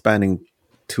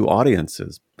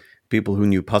audiences, people who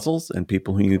knew puzzles and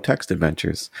people who knew text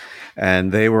adventures,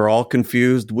 and they were all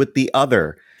confused with the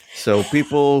other. So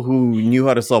people who knew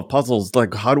how to solve puzzles,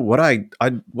 like, what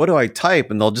do I type?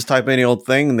 And they'll just type any old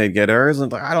thing and they'd get errors, and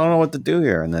like, I don't know what to do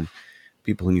here. And then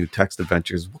people who knew text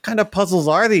adventures, what kind of puzzles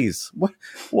are these?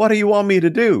 What do you want me to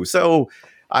do? So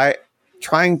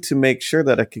trying to make sure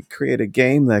that I could create a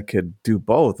game that could do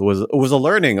both. It was a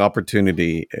learning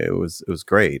opportunity. It was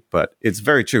great, but it's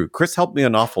very true. Chris helped me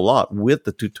an awful lot with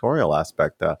the tutorial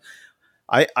aspect.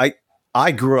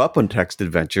 I grew up on text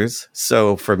adventures,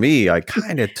 so for me, I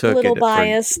kind of took little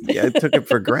biased. I took it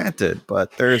for granted.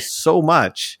 But there's so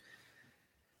much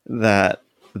that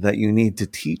you need to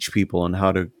teach people on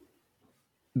how to.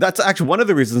 That's actually one of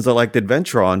the reasons I liked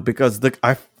Adventuron, because the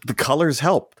colors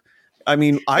help. I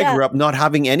mean, I grew up not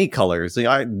having any colors,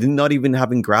 not even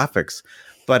having graphics,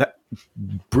 but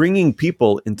bringing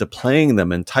people into playing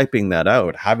them and typing that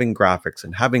out, having graphics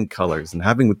and having colors and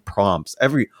having prompts,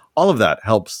 all of that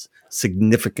helps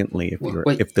significantly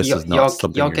if this is not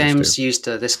something your games used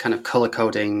this kind of color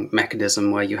coding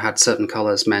mechanism where you had certain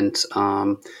colors meant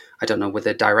I don't know, with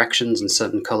the directions, and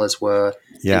certain colors were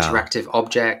interactive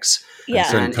objects. Yeah, and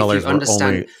certain colors were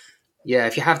only. Yeah,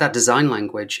 if you have that design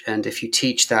language, and if you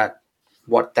teach that,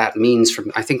 what that means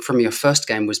I think from your first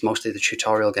game was mostly the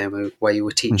tutorial game where you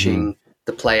were teaching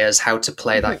the players how to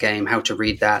play that game, how to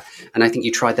read that. And I think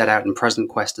you tried that out in Present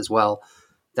Quest as well.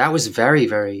 That was very,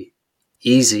 very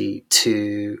easy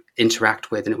to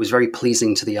interact with, and it was very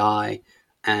pleasing to the eye.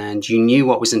 And you knew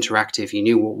what was interactive, you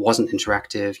knew what wasn't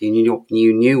interactive, you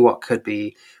knew what could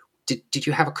be. Did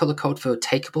you have a color code for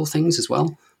takeable things as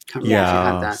well? Can't remember if you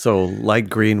had that. So light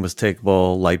green was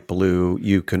takeable, light blue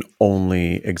you can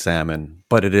only examine,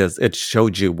 but it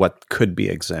showed you what could be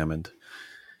examined.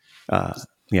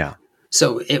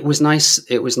 So it was nice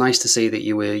to see that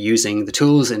you were using the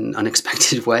tools in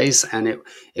unexpected ways, and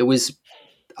it was,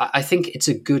 I think it's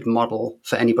a good model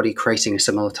for anybody creating a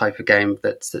similar type of game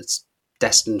that's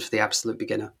destined for the absolute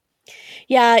beginner.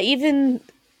 Yeah, even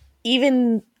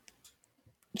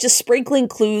just sprinkling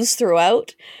clues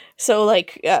throughout. So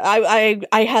like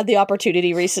I had the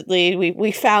opportunity recently.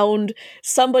 We found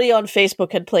somebody on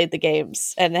Facebook had played the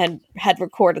games and had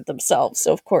recorded themselves.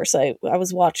 So of course I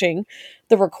was watching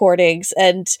the recordings,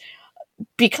 and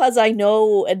because I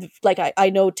know I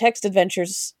know text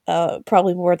adventures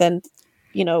probably more than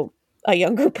a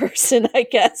younger person, I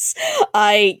guess.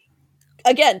 I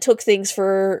again took things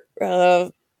for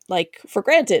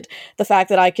granted. The fact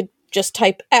that I could just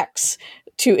type X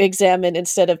to examine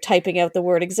instead of typing out the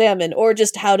word examine, or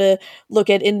just how to look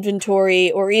at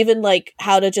inventory, or even like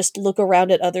how to just look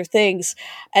around at other things.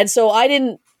 And so I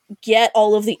didn't get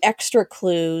all of the extra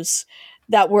clues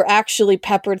that were actually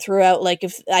peppered throughout. Like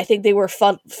if I think they were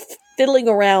fiddling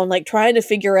around, like trying to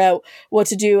figure out what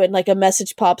to do, and like a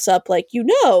message pops up like,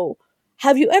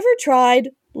 have you ever tried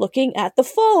looking at the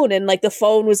phone? And like the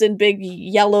phone was in big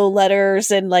yellow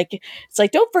letters, and like it's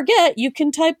like, don't forget, you can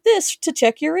type this to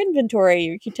check your inventory,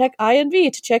 you can type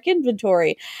INV to check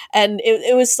inventory. And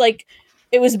it was like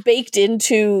it was baked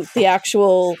into the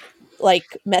actual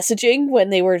like messaging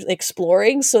when they were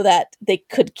exploring, so that they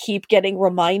could keep getting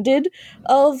reminded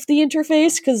of the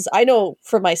interface. Because I know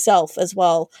for myself as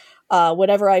well,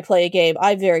 whenever I play a game,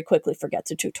 I very quickly forget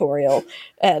the tutorial,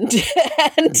 and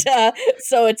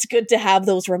so it's good to have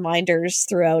those reminders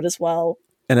throughout as well.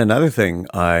 And another thing,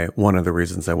 one of the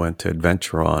reasons I went to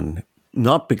Adventuron,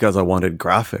 not because I wanted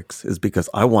graphics, is because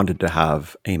I wanted to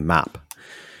have a map.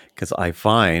 Because I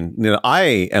find,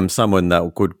 I am someone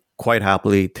that would quite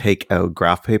happily take out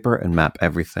graph paper and map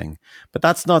everything. But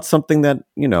that's not something that,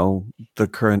 the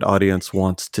current audience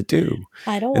wants to do.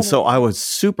 And so I was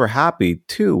super happy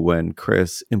too when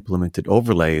Chris implemented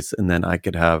overlays, and then I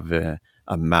could have a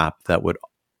map that would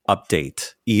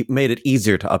update, made it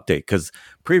easier to update. Because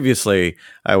previously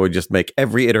I would just make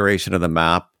every iteration of the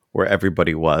map where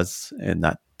everybody was, and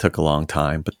that took a long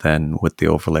time. But then with the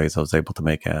overlays, I was able to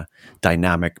make a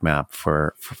dynamic map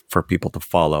for people to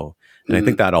follow. And I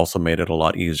think that also made it a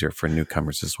lot easier for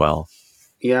newcomers as well.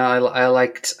 Yeah, I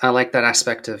liked that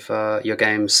aspect of your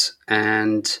games,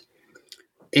 and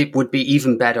it would be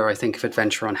even better, I think, if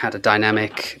Adventuron had a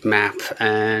dynamic map.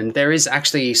 And there is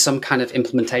actually some kind of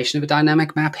implementation of a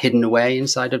dynamic map hidden away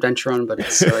inside Adventuron, but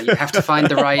it's you have to find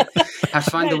the right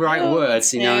words.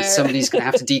 Somebody's going to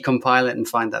have to decompile it and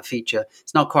find that feature.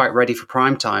 It's not quite ready for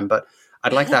prime time, but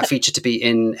I'd like that feature to be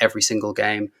in every single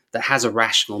game that has a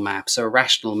rational map. So a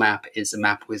rational map is a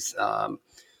map with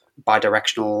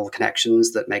bidirectional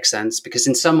connections that make sense. Because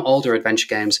in some older adventure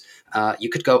games, you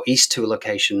could go east to a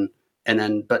location,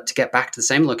 but to get back to the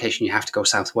same location, you have to go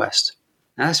southwest.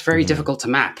 Now, that's very difficult to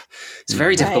map. It's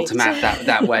very difficult to map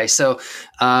that way. So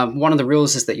one of the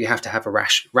rules is that you have to have a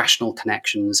rational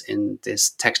connections in this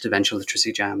text adventure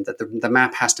literacy jam, that the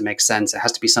map has to make sense. It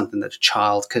has to be something that a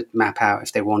child could map out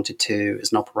if they wanted to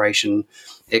as an operation.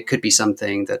 It could be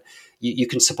something that you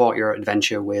can support your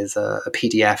adventure with a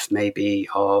PDF maybe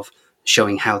of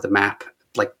showing how the map,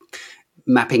 like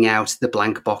mapping out the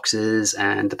blank boxes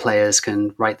and the players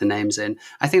can write the names in.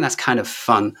 I think that's kind of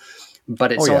fun,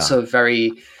 but it's also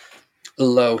very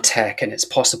low tech, and it's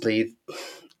possibly,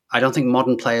 I don't think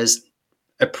modern players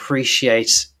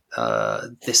appreciate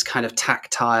this kind of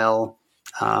tactile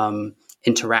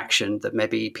interaction that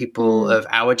maybe people of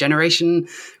our generation,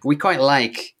 we quite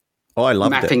like. Oh, I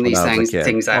loved mapping it these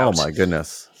things out. Oh my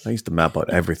goodness. I used to map out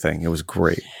everything. It was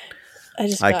great.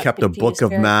 I kept a book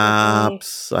of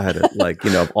maps. I had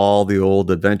all the old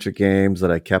adventure games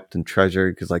that I kept and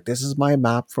treasured because this is my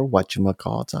map for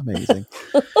whatchamacallit. It's amazing.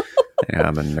 Yeah,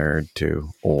 I'm a nerd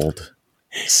too. Old.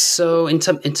 So in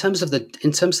terms of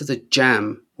the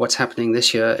jam, what's happening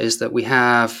this year is that we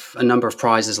have a number of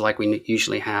prizes like we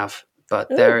usually have, but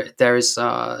there is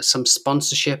some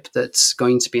sponsorship that's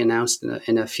going to be announced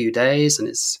in a few days, and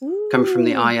it's coming from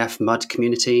the IF Mud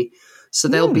community. So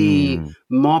there'll be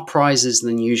more prizes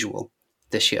than usual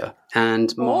this year,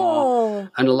 and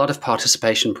a lot of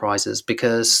participation prizes,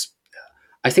 because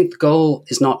I think the goal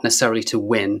is not necessarily to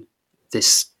win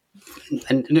this,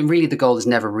 and really the goal is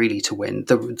never really to win.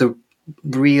 The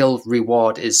real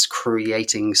reward is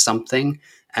creating something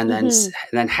and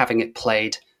then having it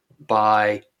played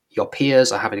by your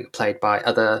peers or having it played by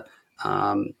other,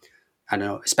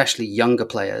 especially younger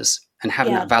players, and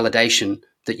having that validation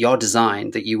that your design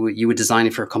that you were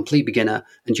designing for a complete beginner,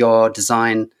 and your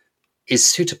design is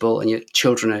suitable, and your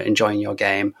children are enjoying your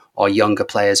game, or younger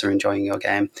players are enjoying your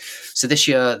game. So this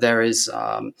year there is,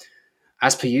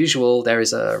 as per usual, there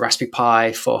is a Raspberry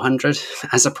Pi 400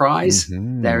 as a prize.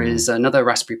 Mm-hmm. There is another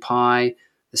Raspberry Pi.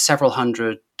 There's several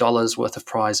 $100 worth of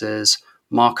prizes.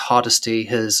 Mark Hardesty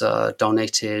has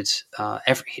donated.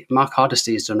 Mark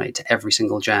Hardesty has donated to every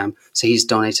single jam. So he's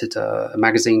donated a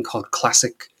magazine called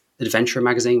Classic Adventure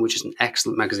Magazine, which is an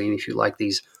excellent magazine if you like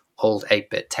these old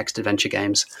 8-bit text adventure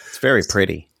games. It's very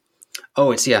pretty.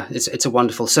 Oh, it's a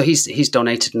wonderful. So he's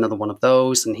donated another one of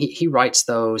those, and he writes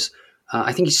those.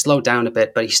 I think he's slowed down a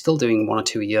bit, but he's still doing one or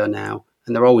two a year now,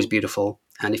 and they're always beautiful.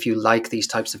 And if you like these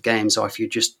types of games, or if you're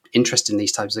just interested in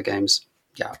these types of games,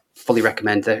 fully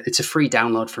recommend it. It's a free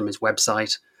download from his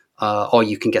website, or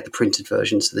you can get the printed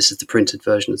version. So this is the printed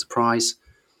version as a prize.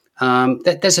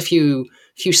 There's a few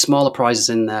smaller prizes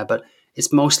in there, but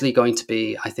it's mostly going to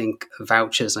be, I think,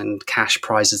 vouchers and cash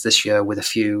prizes this year, with a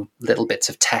few little bits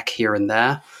of tech here and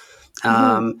there.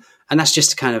 And that's just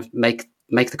to kind of make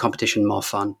the competition more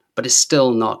fun. But it's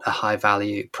still not a high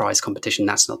value prize competition.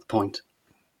 That's not the point.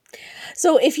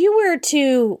 So if you were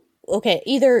to,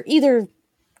 either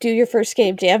do your first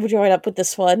game jam, join up with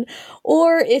this one,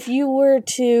 or if you were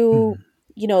to,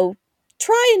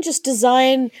 try and just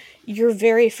design your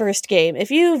very first game.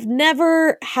 If you've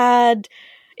never had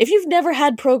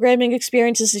programming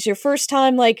experience, this is your first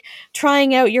time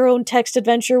trying out your own text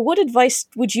adventure, what advice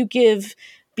would you give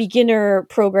beginner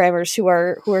programmers who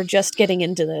are just getting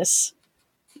into this?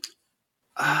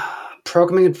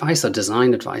 Programming advice or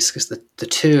design advice, because the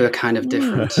two are kind of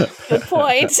different. Good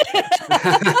point.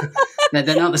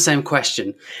 They're not the same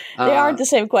question. They aren't the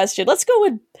same question. Let's go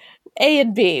with A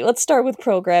and B. Let's start with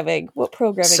programming. What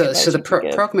programming advice So the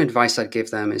programming advice I'd give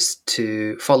them is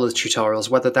to follow the tutorials,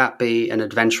 whether that be an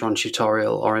Adventuron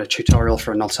tutorial or a tutorial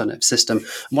for an alternative system.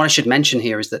 And what I should mention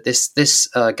here is that this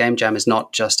game jam is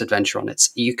not just Adventuron.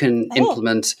 You can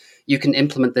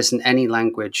implement this in any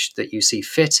language that you see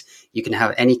fit. You can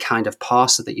have any kind of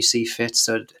parser that you see fit.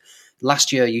 So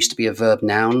last year used to be a verb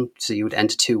noun, so you would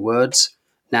enter 2 words.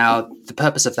 Now, the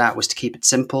purpose of that was to keep it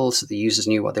simple so the users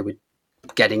knew what they were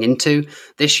getting into.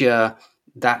 This year,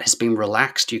 that has been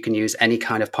relaxed. You can use any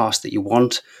kind of parse that you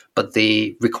want, but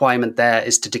the requirement there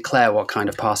is to declare what kind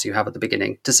of parse you have at the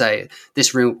beginning, to say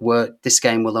this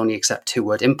game will only accept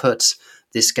 2-word inputs.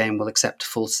 This game will accept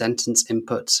full sentence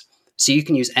inputs. So you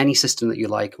can use any system that you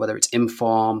like, whether it's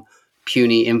Inform,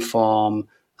 Puny Inform,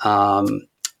 or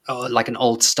like an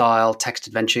old style text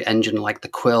adventure engine like the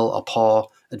Quill or Paw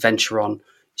Adventuron.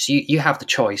 So you have the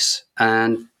choice.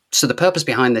 And so the purpose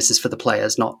behind this is for the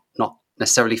players, not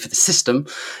necessarily for the system.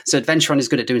 So Adventuron is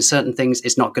good at doing certain things.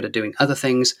 It's not good at doing other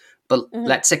things. But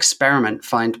let's experiment,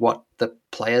 find what the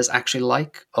players actually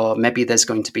like. Or maybe there's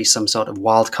going to be some sort of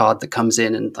wild card that comes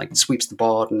in and sweeps the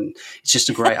board, and it's just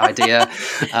a great idea.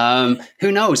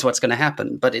 Who knows what's going to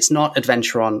happen? But it's not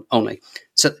Adventuron only.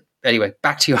 So anyway,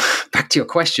 back to your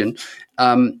question.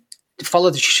 Follow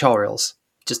the tutorials.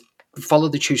 Just follow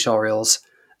the tutorials.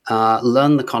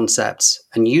 Learn the concepts,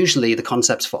 and usually the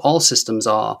concepts for all systems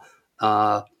are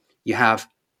you have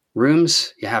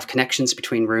rooms, you have connections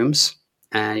between rooms,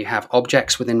 and you have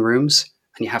objects within rooms,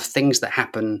 and you have things that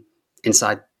happen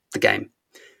inside the game.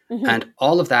 And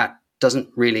all of that isn't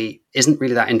really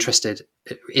that interested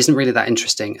isn't really that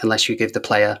interesting unless you give the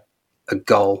player a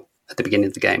goal at the beginning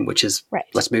of the game, which is,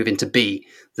 let's move into B,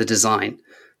 the design.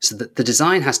 So the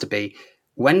design has to be,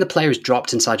 when the player is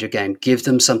dropped inside your game, give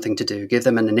them something to do, give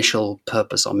them an initial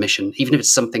purpose or mission, even if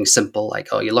it's something simple like,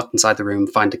 oh, you're locked inside the room,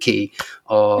 find a key,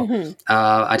 or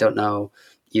I don't know,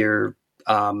 you're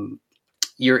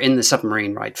in the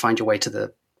submarine, right? Find your way to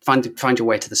the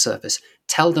surface.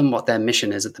 Tell them what their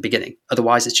mission is at the beginning.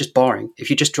 Otherwise, it's just boring. If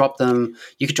you just drop them,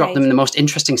 you could drop them in the most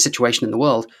interesting situation in the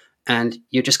world, and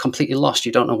you're just completely lost.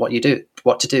 You don't know what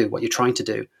to do, what you're trying to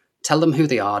do. Tell them who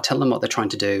they are, tell them what they're trying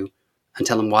to do, and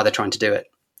tell them why they're trying to do it.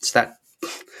 So that,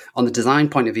 on the design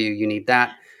point of view, you need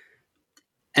that.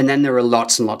 And then there are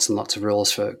lots and lots and lots of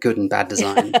rules for good and bad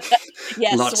design.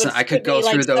 Yes, I could go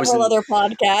through those. Several other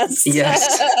podcasts.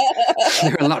 Yes,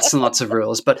 there are lots and lots of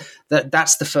rules, but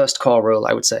that's the first core rule,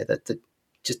 I would say, that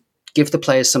just give the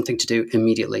players something to do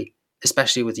immediately,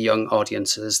 especially with young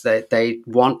audiences. They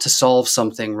want to solve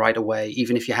something right away,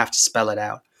 even if you have to spell it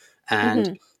out.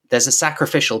 And there's a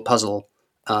sacrificial puzzle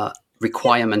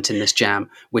requirement in this jam,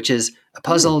 which is a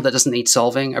puzzle that doesn't need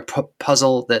solving, a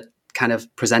puzzle that kind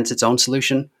of presents its own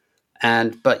solution,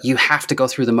 but you have to go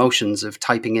through the motions of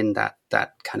typing in that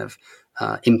kind of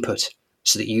input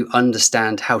so that you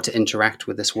understand how to interact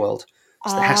with this world.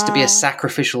 So there has to be a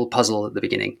sacrificial puzzle at the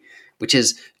beginning, which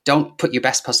is, don't put your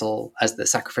best puzzle as the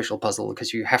sacrificial puzzle,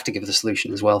 because you have to give the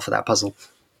solution as well for that puzzle.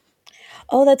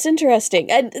 Oh, that's interesting.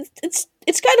 And it's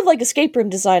kind of like escape room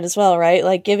design as well, right?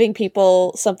 Like giving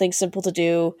people something simple to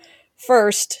do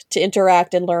first to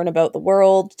interact and learn about the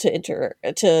world, to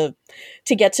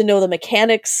get to know the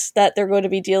mechanics that they're going to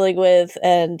be dealing with,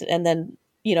 and then,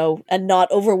 and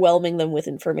not overwhelming them with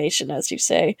information, as you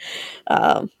say.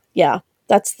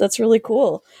 That's really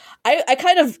cool. I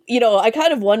kind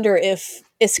of wonder if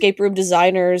escape room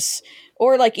designers,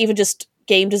 or like even just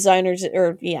game designers,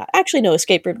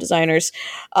 escape room designers,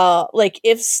 like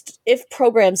if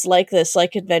programs like this,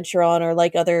 like Adventuron or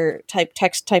like other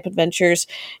text type adventures,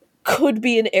 could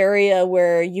be an area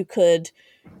where you could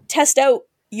test out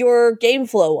your game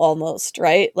flow almost,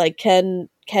 right? Like, can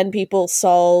people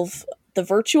solve the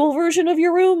virtual version of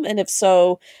your room? And if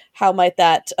so, how might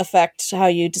that affect how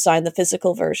you design the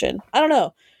physical version? I don't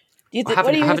know. I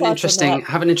have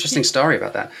an interesting story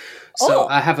about that. So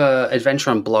I have a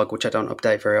Adventuron blog, which I don't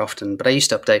update very often, but I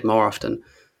used to update more often.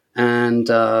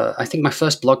 And I think my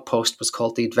first blog post was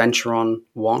called the Adventuron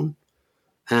 1.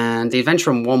 And the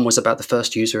Adventuron 1 was about the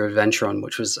first user of Adventuron,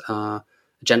 which was a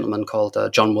gentleman called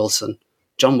John Wilson.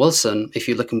 John Wilson, if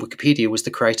you look in Wikipedia, was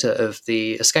the creator of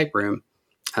the escape room,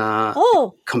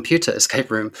 computer escape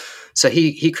room. So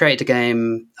he created a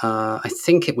game, I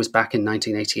think it was back in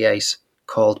 1988,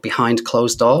 called Behind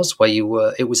Closed Doors, where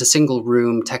it was a single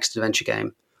room text adventure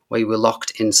game where you were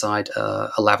locked inside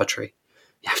a lavatory.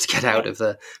 You have to get out of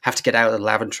the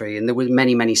lavatory, and there were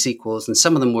many, many sequels, and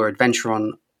some of them were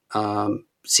Adventuron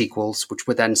sequels, which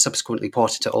were then subsequently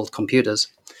ported to old computers.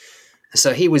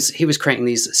 So he was creating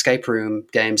these escape room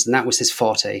games, and that was his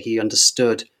forte. He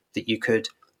understood that you could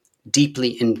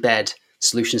deeply embed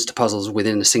solutions to puzzles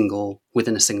within a single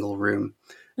room,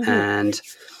 and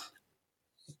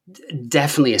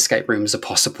definitely escape rooms are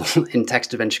possible in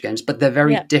text adventure games, but they're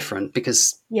very different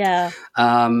because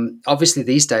obviously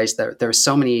these days there are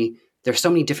so many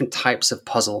different types of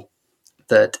puzzle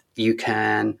that you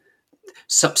can.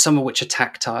 Some of which are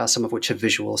tactile, some of which are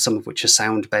visual, some of which are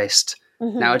sound-based.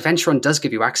 Now, Adventuron does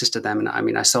give you access to them, and I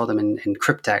mean, I saw them in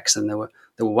Cryptex, and they were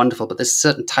wonderful. But there's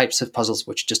certain types of puzzles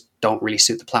which just don't really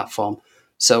suit the platform.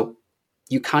 So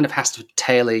you kind of have to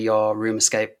tailor your room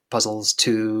escape puzzles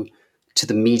to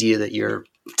the media that you're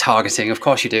targeting. Of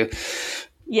course, you do.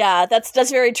 Yeah, that's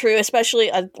very true.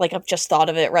 Especially, like, I've just thought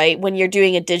of it. Right, when you're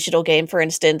doing a digital game, for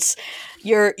instance,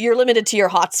 you're limited to your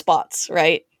hotspots.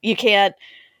 Right, you can't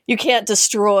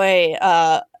destroy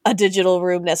a digital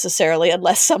room necessarily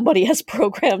unless somebody has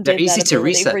programmed. They're easy to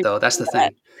reset, though. That's the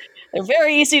thing. They're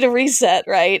very easy to reset,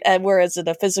 right? And whereas in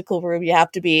a physical room, you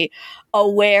have to be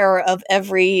aware of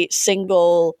every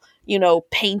single,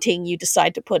 painting you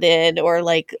decide to put in, or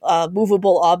like a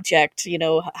movable object.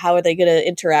 How are they going to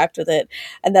interact with it?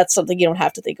 And that's something you don't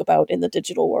have to think about in the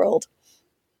digital world.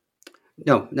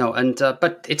 No, and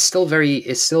but it's still very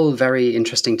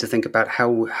interesting to think about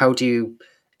how do you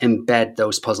embed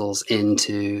those puzzles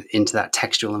into that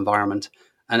textual environment.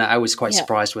 And I was quite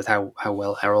surprised with how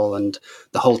well Errol and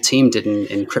the whole team did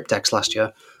in Cryptex last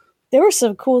year. There was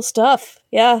some cool stuff.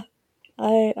 Yeah,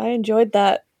 I enjoyed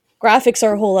that. Graphics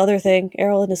are a whole other thing.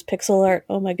 Errol and his pixel art.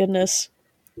 Oh my goodness.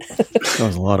 That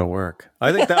was a lot of work.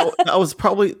 I think that was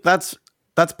probably, that's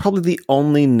that's probably the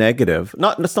only negative.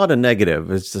 It's not a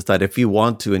negative. It's just that if you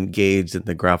want to engage in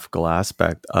the graphical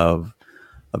aspect of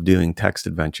doing text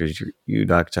adventures,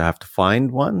 you'd actually have to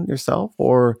find one yourself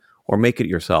or make it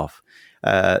yourself.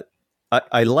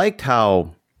 I liked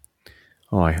how.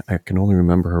 Oh, I can only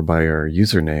remember her by her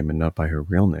username and not by her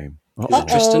real name. Is it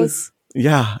Tristan?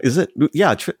 Yeah, is it?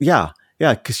 Yeah,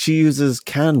 yeah, because she uses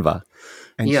Canva,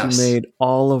 and Yes. she made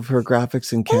all of her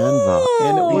graphics in Canva,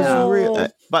 and it was Yeah. real.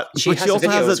 But She but has she a also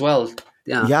video has as well.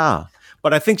 Yeah. yeah.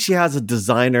 But I think she has a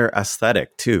designer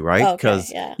aesthetic too, right? Okay,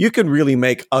 Because yeah. you can really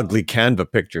make ugly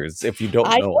Canva pictures if you don't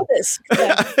I know. know this.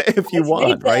 'cause If you I've want,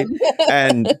 made right?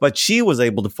 them. But she was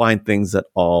able to find things that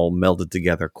all melded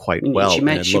together quite well. She and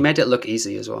made it look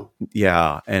easy as well.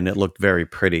 yeah, and it looked very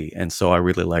pretty, and so I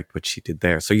really liked what she did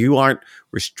there. So you aren't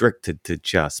restricted to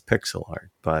just pixel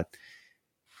art, but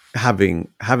having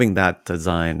that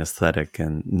design aesthetic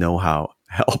and know-how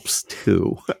helps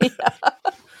too.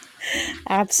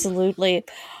 Absolutely.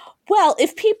 Well,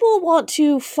 if people want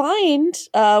to find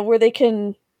where they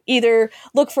can either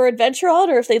look for Adventuron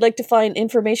or if they'd like to find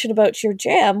information about your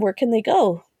jam, where can they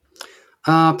go?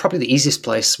 Probably the easiest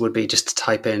place would be just to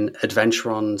type in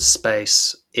Adventuron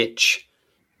space itch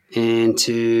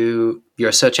into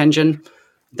your search engine.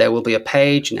 There will be a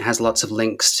page, and it has lots of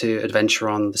links to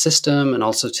Adventuron the system and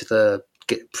also to the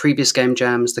previous game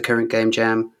jams, the current game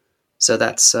jam. So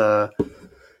that's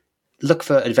look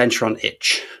for Adventuron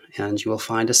itch, and you will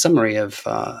find a summary of.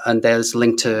 And there's a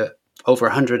link to over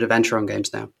 100 Adventuron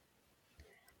games now.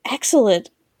 Excellent.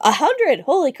 100.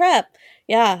 Holy crap.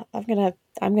 Yeah, I'm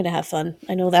gonna have fun.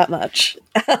 I know that much.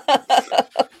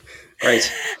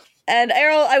 Great. And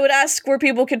Errol, I would ask where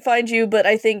people can find you, but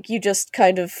I think you just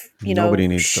kind of, Nobody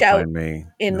needs shout to find me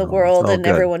in the No, world, it's all and good.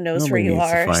 everyone knows Nobody where you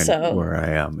needs to are. find So where I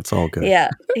am, it's all good. yeah.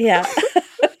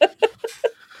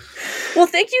 Well,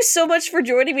 thank you so much for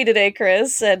joining me today,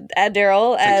 Chris and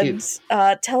Daryl,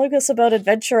 and telling us about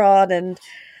Adventuron and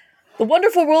the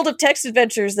wonderful world of text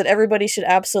adventures that everybody should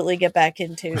absolutely get back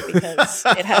into because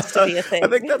it has to be a thing. I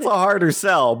think that's a harder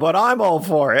sell, but I'm all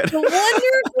for it. The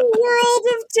wonderful world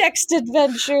of text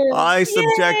adventures. I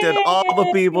subjected all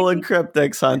the people in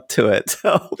Cryptix onto it.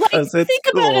 Because it's think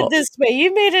cool. about it this way: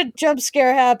 you made a jump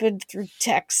scare happen through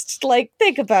text. Like,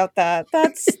 think about that.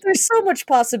 There's so much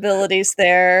possibilities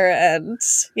there, and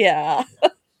yeah.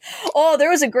 Oh,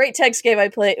 there was a great text game I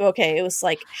played. Okay, it was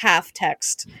like half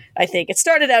text, I think. It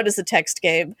started out as a text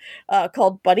game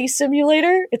called Buddy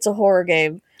Simulator. It's a horror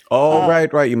game. Oh,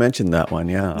 right. You mentioned that one,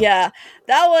 yeah. Yeah,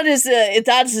 that one is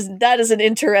that is an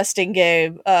interesting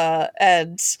game,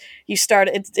 and you start.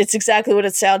 It's exactly what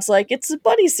it sounds like. It's a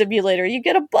buddy simulator. You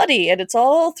get a buddy, and it's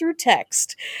all through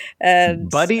text.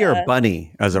 And Buddy or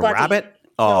bunny as a buddy. rabbit?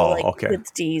 No, Oh, like okay.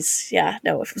 with D's. Yeah,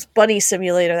 no. If it was Bunny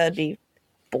Simulator, that'd be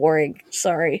boring.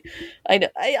 Sorry, I'm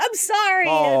sorry.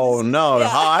 Oh no, yeah.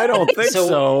 I don't think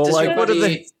so. Does Like, your what are buddy,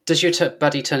 they? does your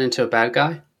buddy turn into a bad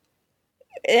guy?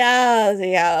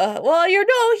 Yeah. Well,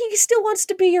 he still wants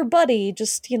to be your buddy.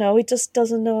 Just, he just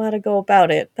doesn't know how to go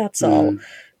about it. That's all.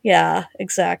 Yeah,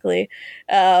 exactly.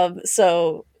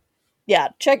 So yeah,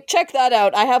 check that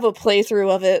out. I have a playthrough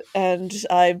of it and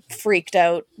I'm freaked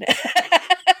out.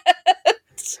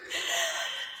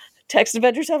 Text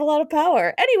adventures have a lot of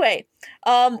power. Anyway,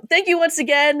 thank you once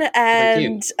again,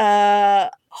 and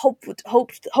hope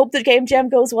the game jam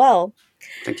goes well.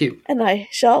 Thank you. And I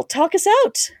shall talk us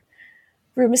out.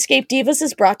 Room Escape Divas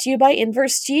is brought to you by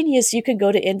Inverse Genius. You can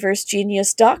go to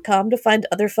inversegenius.com to find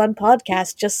other fun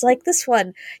podcasts just like this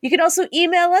one. You can also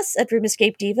email us at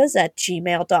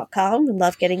roomescapedivas@gmail.com. We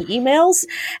love getting emails.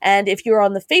 And if you're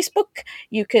on the Facebook,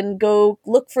 you can go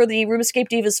look for the Room Escape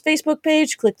Divas Facebook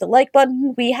page, click the like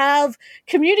button. We have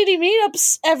community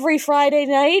meetups every Friday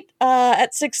night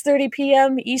at 6:30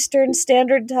 p.m. Eastern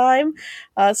Standard Time.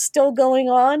 Still going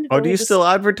on. Oh, do you still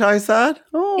advertise that?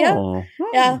 Oh,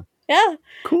 Yeah. Yeah.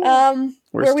 Cool.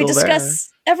 Where we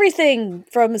discuss everything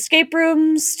from escape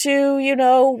rooms to,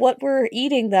 what we're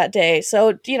eating that day.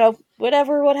 So,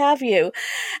 whatever, what have you.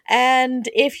 And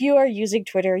if you are using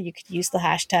Twitter, you could use the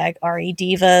hashtag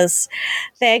REDivas.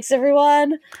 Thanks,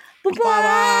 everyone. Bye-bye.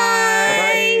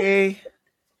 Bye-bye.